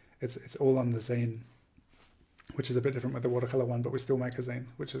directly, it's all on the zine, which is a bit different with the watercolor one, but we still make a zine,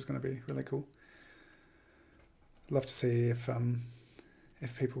 which is going to be really cool. I'd love to see if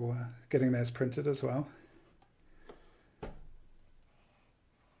people are getting theirs printed as well.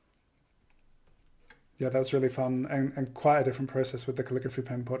 Yeah, that was really fun, and quite a different process with the calligraphy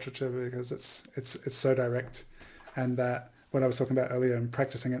pen portraiture, because it's so direct, and that what I was talking about earlier in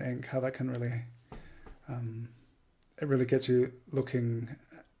practicing in ink, how that can really, it really gets you looking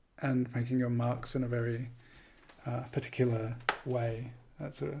and making your marks in a very particular way.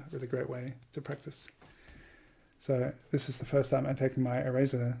 That's a really great way to practice. So this is the first time I'm taking my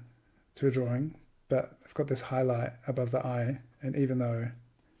eraser to a drawing, but I've got this highlight above the eye, and even though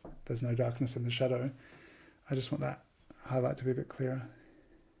there's no darkness in the shadow, I just want that highlight to be a bit clearer.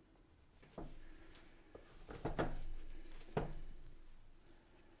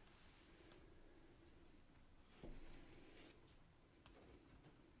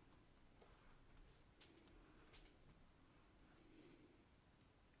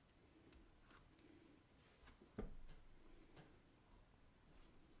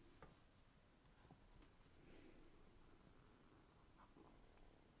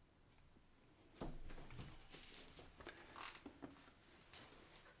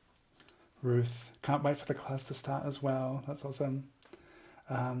 Ruth, can't wait for the class to start as well. That's awesome.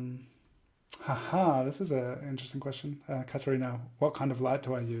 This is an interesting question. Katerina, what kind of light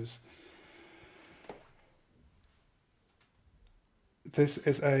do I use? This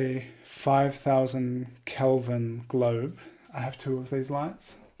is a 5,000 Kelvin globe. I have two of these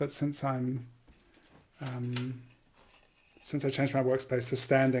lights, but since I changed my workspace to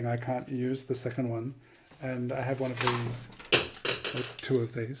standing, I can't use the second one. And I have one of these, or two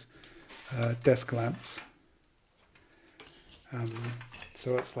of these, desk lamps.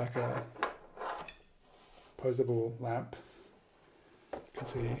 So it's like a posable lamp, you can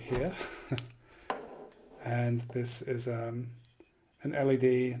see here. And this is an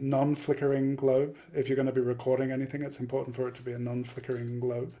LED non-flickering globe. If you're going to be recording anything, it's important for it to be a non-flickering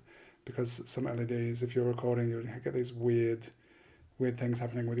globe, because some LEDs, if you're recording, you get these weird things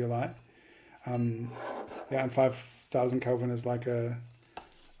happening with your light. Yeah, and 5,000 Kelvin is like a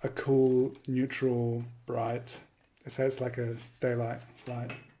cool, neutral, bright. So it's like a daylight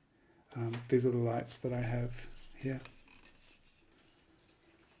light. These are the lights that I have here.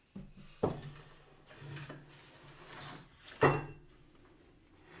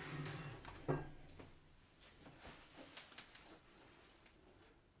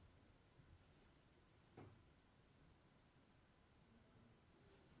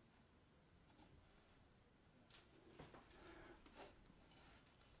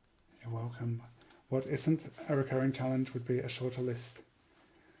 welcome. What isn't a recurring challenge would be a shorter list.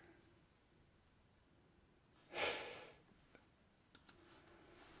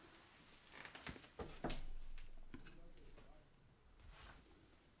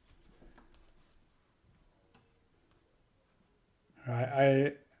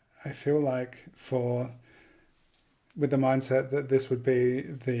 Right, I feel like with the mindset that this would be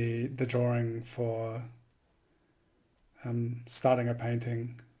the drawing for starting a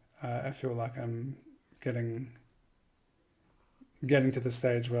painting, I feel like I'm getting to the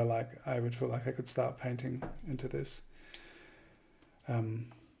stage where like I would feel like I could start painting into this.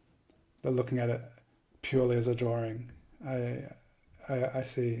 But looking at it purely as a drawing, I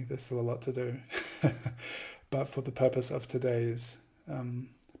see there's still a lot to do. But for the purpose of today's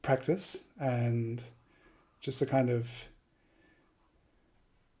practice and just to kind of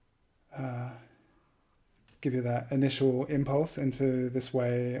give you that initial impulse into this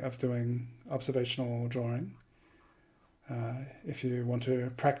way of doing observational drawing. If you want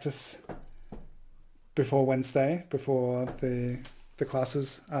to practice before Wednesday, before the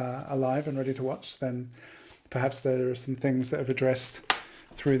classes are live and ready to watch, then perhaps there are some things that I've addressed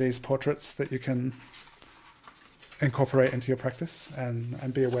through these portraits that you can incorporate into your practice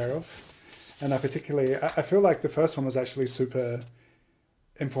and be aware of. And I feel like the first one was actually super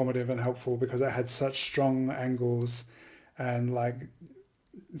informative and helpful because it had such strong angles and like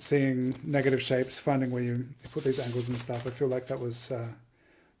seeing negative shapes, finding where you put these angles and stuff. I feel like that was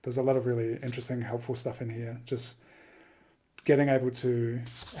there's a lot of really interesting, helpful stuff in here. Just getting able to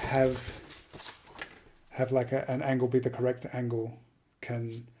have like an angle be the correct angle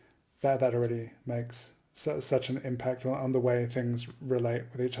that already makes such an impact on the way things relate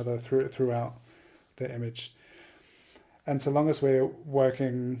with each other throughout the image. And so long as we're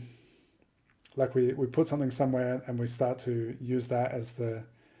working, like we put something somewhere and we start to use that as the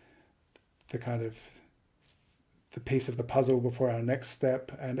kind of the piece of the puzzle before our next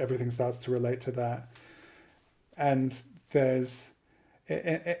step, and everything starts to relate to that. And there's,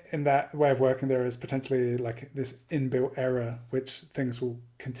 in that way of working, there is potentially like this inbuilt error, which things will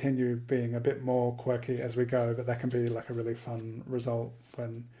continue being a bit more quirky as we go, but that can be like a really fun result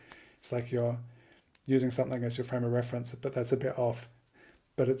when it's like you're using something as your frame of reference, but that's a bit off,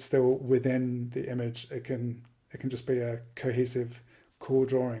 but it's still within the image. It can just be a cohesive, cool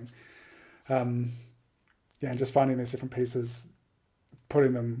drawing. Yeah, and just finding these different pieces,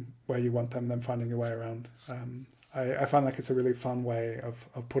 putting them where you want them, then finding your way around. I find like it's a really fun way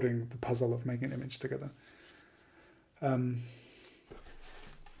of putting the puzzle of making an image together.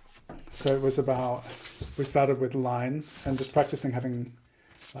 So it was we started with line and just practicing having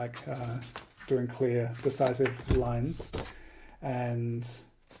like doing clear, decisive lines, and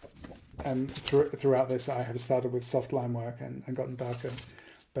throughout this I have started with soft line work and gotten darker.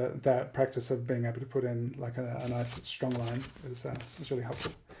 But that practice of being able to put in like a nice strong line is really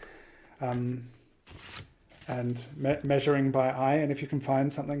helpful. And measuring by eye, and if you can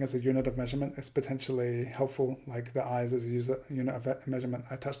find something as a unit of measurement, it's potentially helpful, like the eyes as a unit of measurement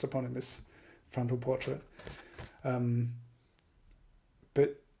I touched upon in this frontal portrait.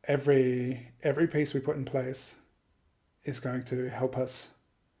 But every piece we put in place is going to help us,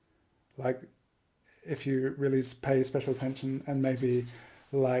 like if you really pay special attention and maybe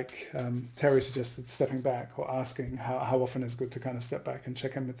like Terry suggested, stepping back or asking how often is good to kind of step back and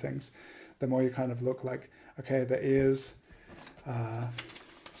check in with things. The more you kind of look like, okay, the ears, and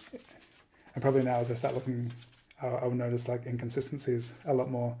probably now as I start looking, I'll notice like inconsistencies a lot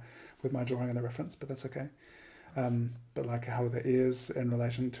more with my drawing and the reference, but that's okay. But like how the ears in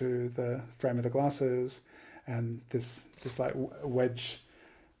relation to the frame of the glasses, and this like wedge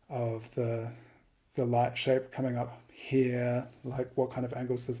of the light shape coming up here, like what kind of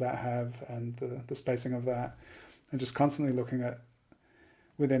angles does that have, and the spacing of that, and just constantly looking at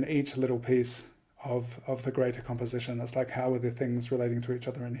within each little piece of the greater composition. It's like, how are the things relating to each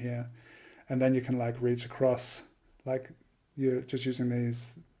other in here? And then you can like reach across, like you're just using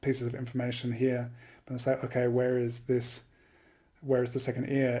these pieces of information here, but it's like, okay, where is the second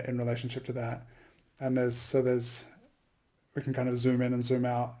ear in relationship to that? And we can kind of zoom in and zoom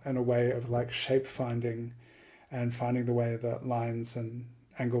out in a way of like shape finding and finding the way that lines and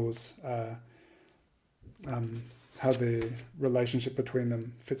angles, how the relationship between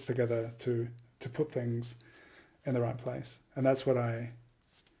them fits together to put things in the right place. And that's what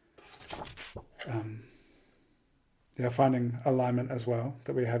finding alignment as well,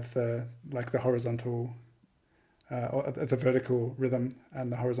 that we have the horizontal or the vertical rhythm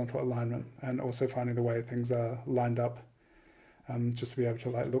and the horizontal alignment, and also finding the way things are lined up, just to be able to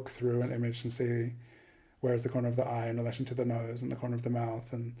like look through an image and see where is the corner of the eye in relation to the nose and the corner of the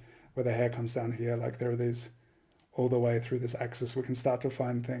mouth, and where the hair comes down here, like there are these all the way through this axis, we can start to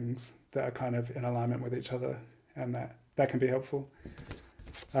find things that are kind of in alignment with each other, and that can be helpful.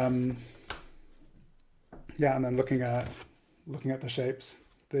 Yeah, and then looking at the shapes,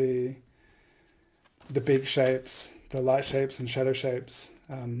 the big shapes, the light shapes and shadow shapes,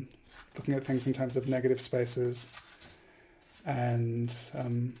 looking at things in terms of negative spaces, and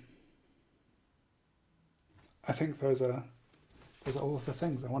I think those are all of the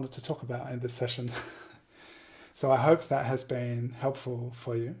things I wanted to talk about in this session. So I hope that has been helpful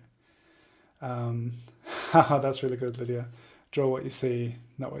for you. That's really good, Lydia. Draw what you see,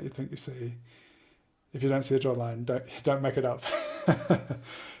 not what you think you see. If you don't see a draw line, don't make it up.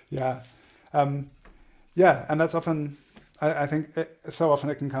 Yeah, yeah, and that's often. I think so often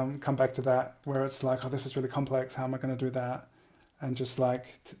it can come back to that, where it's like, oh, this is really complex. How am I going to do that? And just like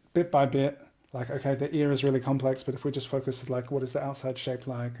bit by bit, like, okay, the ear is really complex, but if we just focus, like, what is the outside shape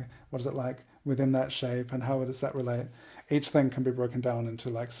like? What is it like within that shape, and how does that relate? Each thing can be broken down into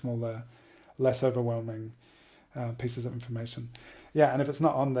like smaller, less overwhelming pieces of information. Yeah, and if it's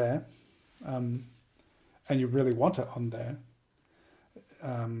not on there, and you really want it on there,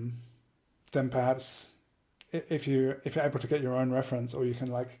 then perhaps if you're able to get your own reference, or you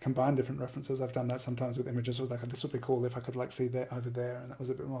can like combine different references. I've done that sometimes with images. I was like, oh, this would be cool if I could like see that over there, and that was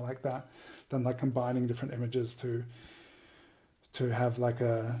a bit more like that. Then like combining different images to have like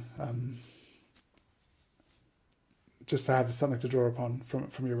a just to have something to draw upon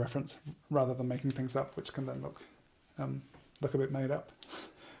from your reference, rather than making things up, which can then look a bit made up.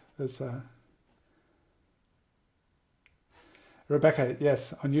 There's Rebecca,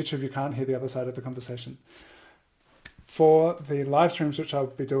 yes, on YouTube you can't hear the other side of the conversation. For the live streams which I'll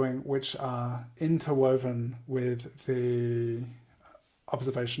be doing, which are interwoven with the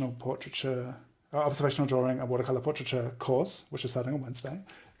observational drawing and watercolor portraiture course, which is starting on Wednesday,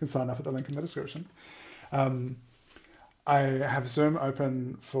 you can sign up at the link in the description. I have Zoom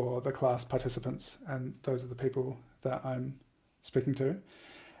open for the class participants, and those are the people that I'm speaking to.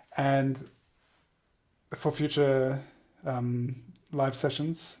 And for future live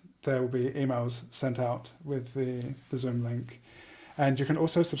sessions, there will be emails sent out with the Zoom link. And you can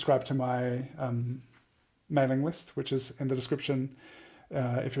also subscribe to my mailing list, which is in the description,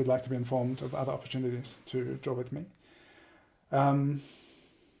 if you would like to be informed of other opportunities to draw with me.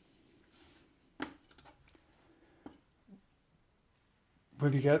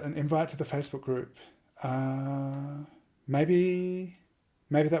 Will you get an invite to the Facebook group? Maybe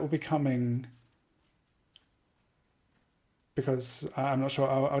that will be coming, because I'm not sure.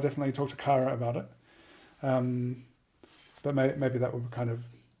 I'll definitely talk to Kara about it. But maybe that will kind of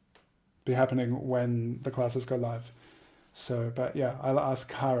be happening when the classes go live. So, but yeah, I'll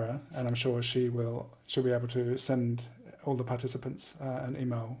ask Kara, and I'm sure she'll be able to send all the participants an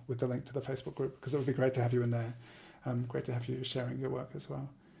email with the link to the Facebook group, because it would be great to have you in there. Great to have you sharing your work as well.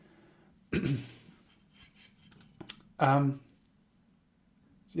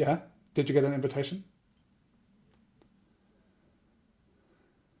 Yeah, did you get an invitation?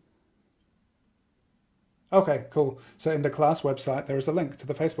 Okay, cool. So in the class website, there is a link to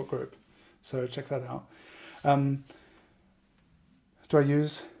the Facebook group. So check that out. Do I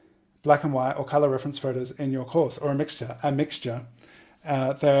use black and white or color reference photos in your course, or a mixture? A mixture.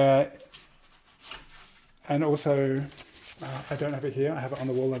 And also, I don't have it here. I have it on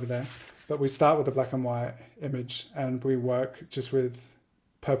the wall over there. But we start with a black and white image, and we work just with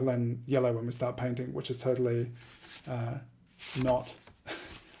purple and yellow when we start painting, which is totally not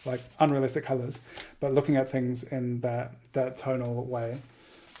like unrealistic colors, but looking at things in that tonal way.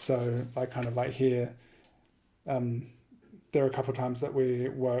 So like kind of like here, there are a couple of times that we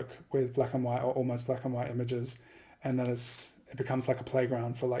work with black and white or almost black and white images, and then it becomes like a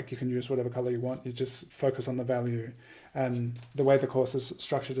playground for like, you can use whatever color you want. You just focus on the value. And the way the course is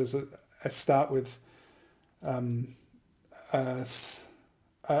structured is I start with a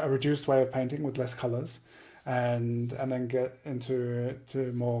reduced way of painting with less colors, and then get into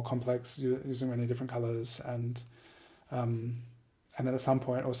more complex, using many different colors, and then at some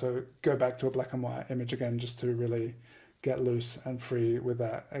point also go back to a black and white image again, just to really get loose and free with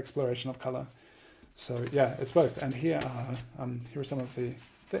that exploration of color. So yeah, it's both. And here are some of the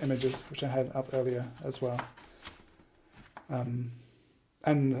images which I had up earlier as well. And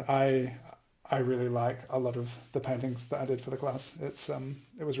I really like a lot of the paintings that I did for the class. It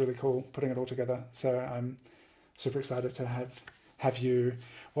was really cool putting it all together. So I'm super excited to have you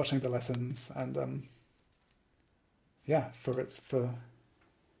watching the lessons, and yeah,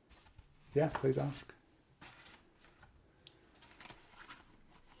 please ask.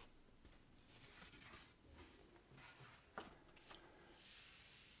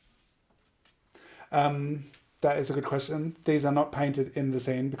 That is a good question. These are not painted in the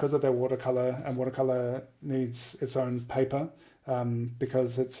zine because of their watercolor, and watercolor needs its own paper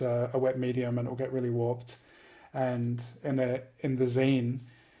because it's a wet medium and it will get really warped. And in the zine,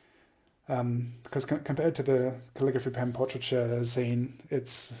 because compared to the calligraphy pen portraiture zine,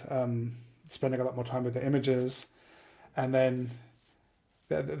 it's spending a lot more time with the images, and then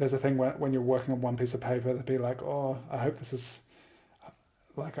there's a thing when you're working on one piece of paper to be like, oh, I hope this is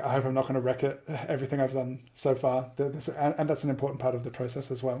like, I hope I'm not going to wreck it, everything I've done so far. And that's an important part of the process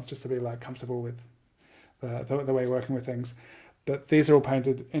as well, just to be like comfortable with the way you're working with things. But these are all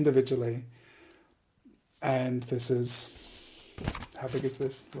painted individually, and this is, how big is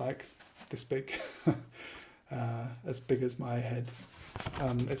this? Like this big, as big as my head.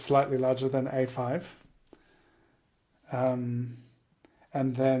 It's slightly larger than A5.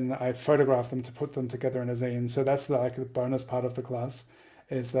 And then I photographed them to put them together in a zine. So that's like the bonus part of the class,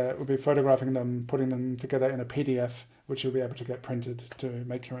 is that we'll be photographing them, putting them together in a PDF, which you'll be able to get printed to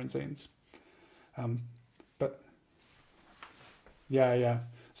make your own zines. But yeah,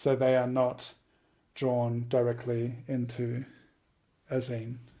 so they are not drawn directly into a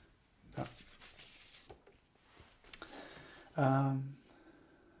zine.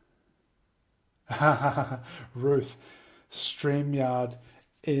 Ruth, StreamYard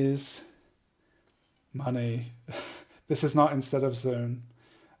is money. This is not instead of Zoom.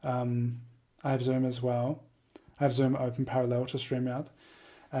 I have Zoom as well. I have Zoom open parallel to StreamYard,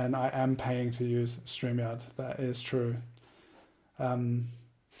 and I am paying to use StreamYard. That is true.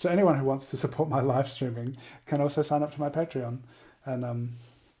 So anyone who wants to support my live streaming can also sign up to my Patreon, and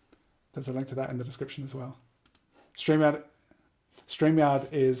there's a link to that in the description as well. StreamYard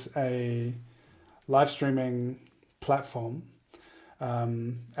is a live streaming platform,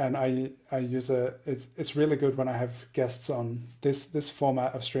 and I use it. It's really good when I have guests on. This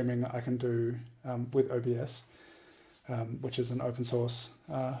format of streaming I can do with OBS, which is an open source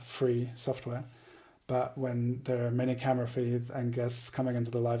free software. But when there are many camera feeds and guests coming into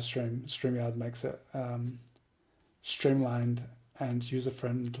the live stream, StreamYard makes it streamlined and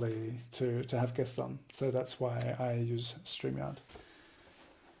user-friendly to have guests on. So that's why I use StreamYard.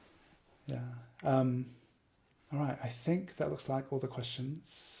 Yeah. All right, I think that looks like all the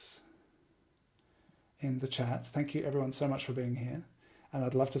questions in the chat. Thank you everyone so much for being here. And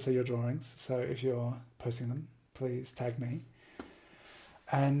I'd love to see your drawings. So if you're posting them, please tag me.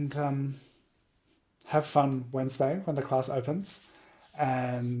 And have fun Wednesday when the class opens.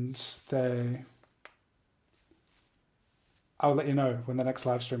 And I'll let you know when the next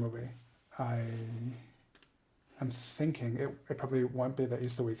live stream will be. I'm thinking it probably won't be the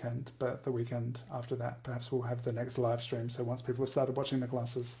Easter weekend, but the weekend after that, perhaps we'll have the next live stream. So once people have started watching the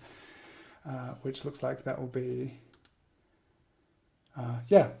classes, which looks like that will be,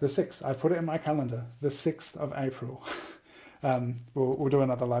 the 6th. I put it in my calendar, the 6th of April. We'll do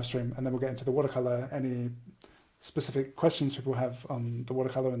another live stream, and then we'll get into the watercolor. Any specific questions people have on the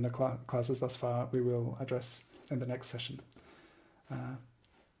watercolor in the classes thus far, we will address in the next session.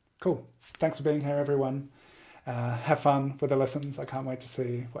 Cool. Thanks for being here, everyone. Have fun with the lessons. I can't wait to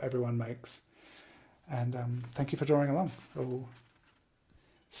see what everyone makes. And thank you for drawing along. We'll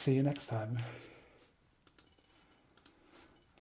see you next time.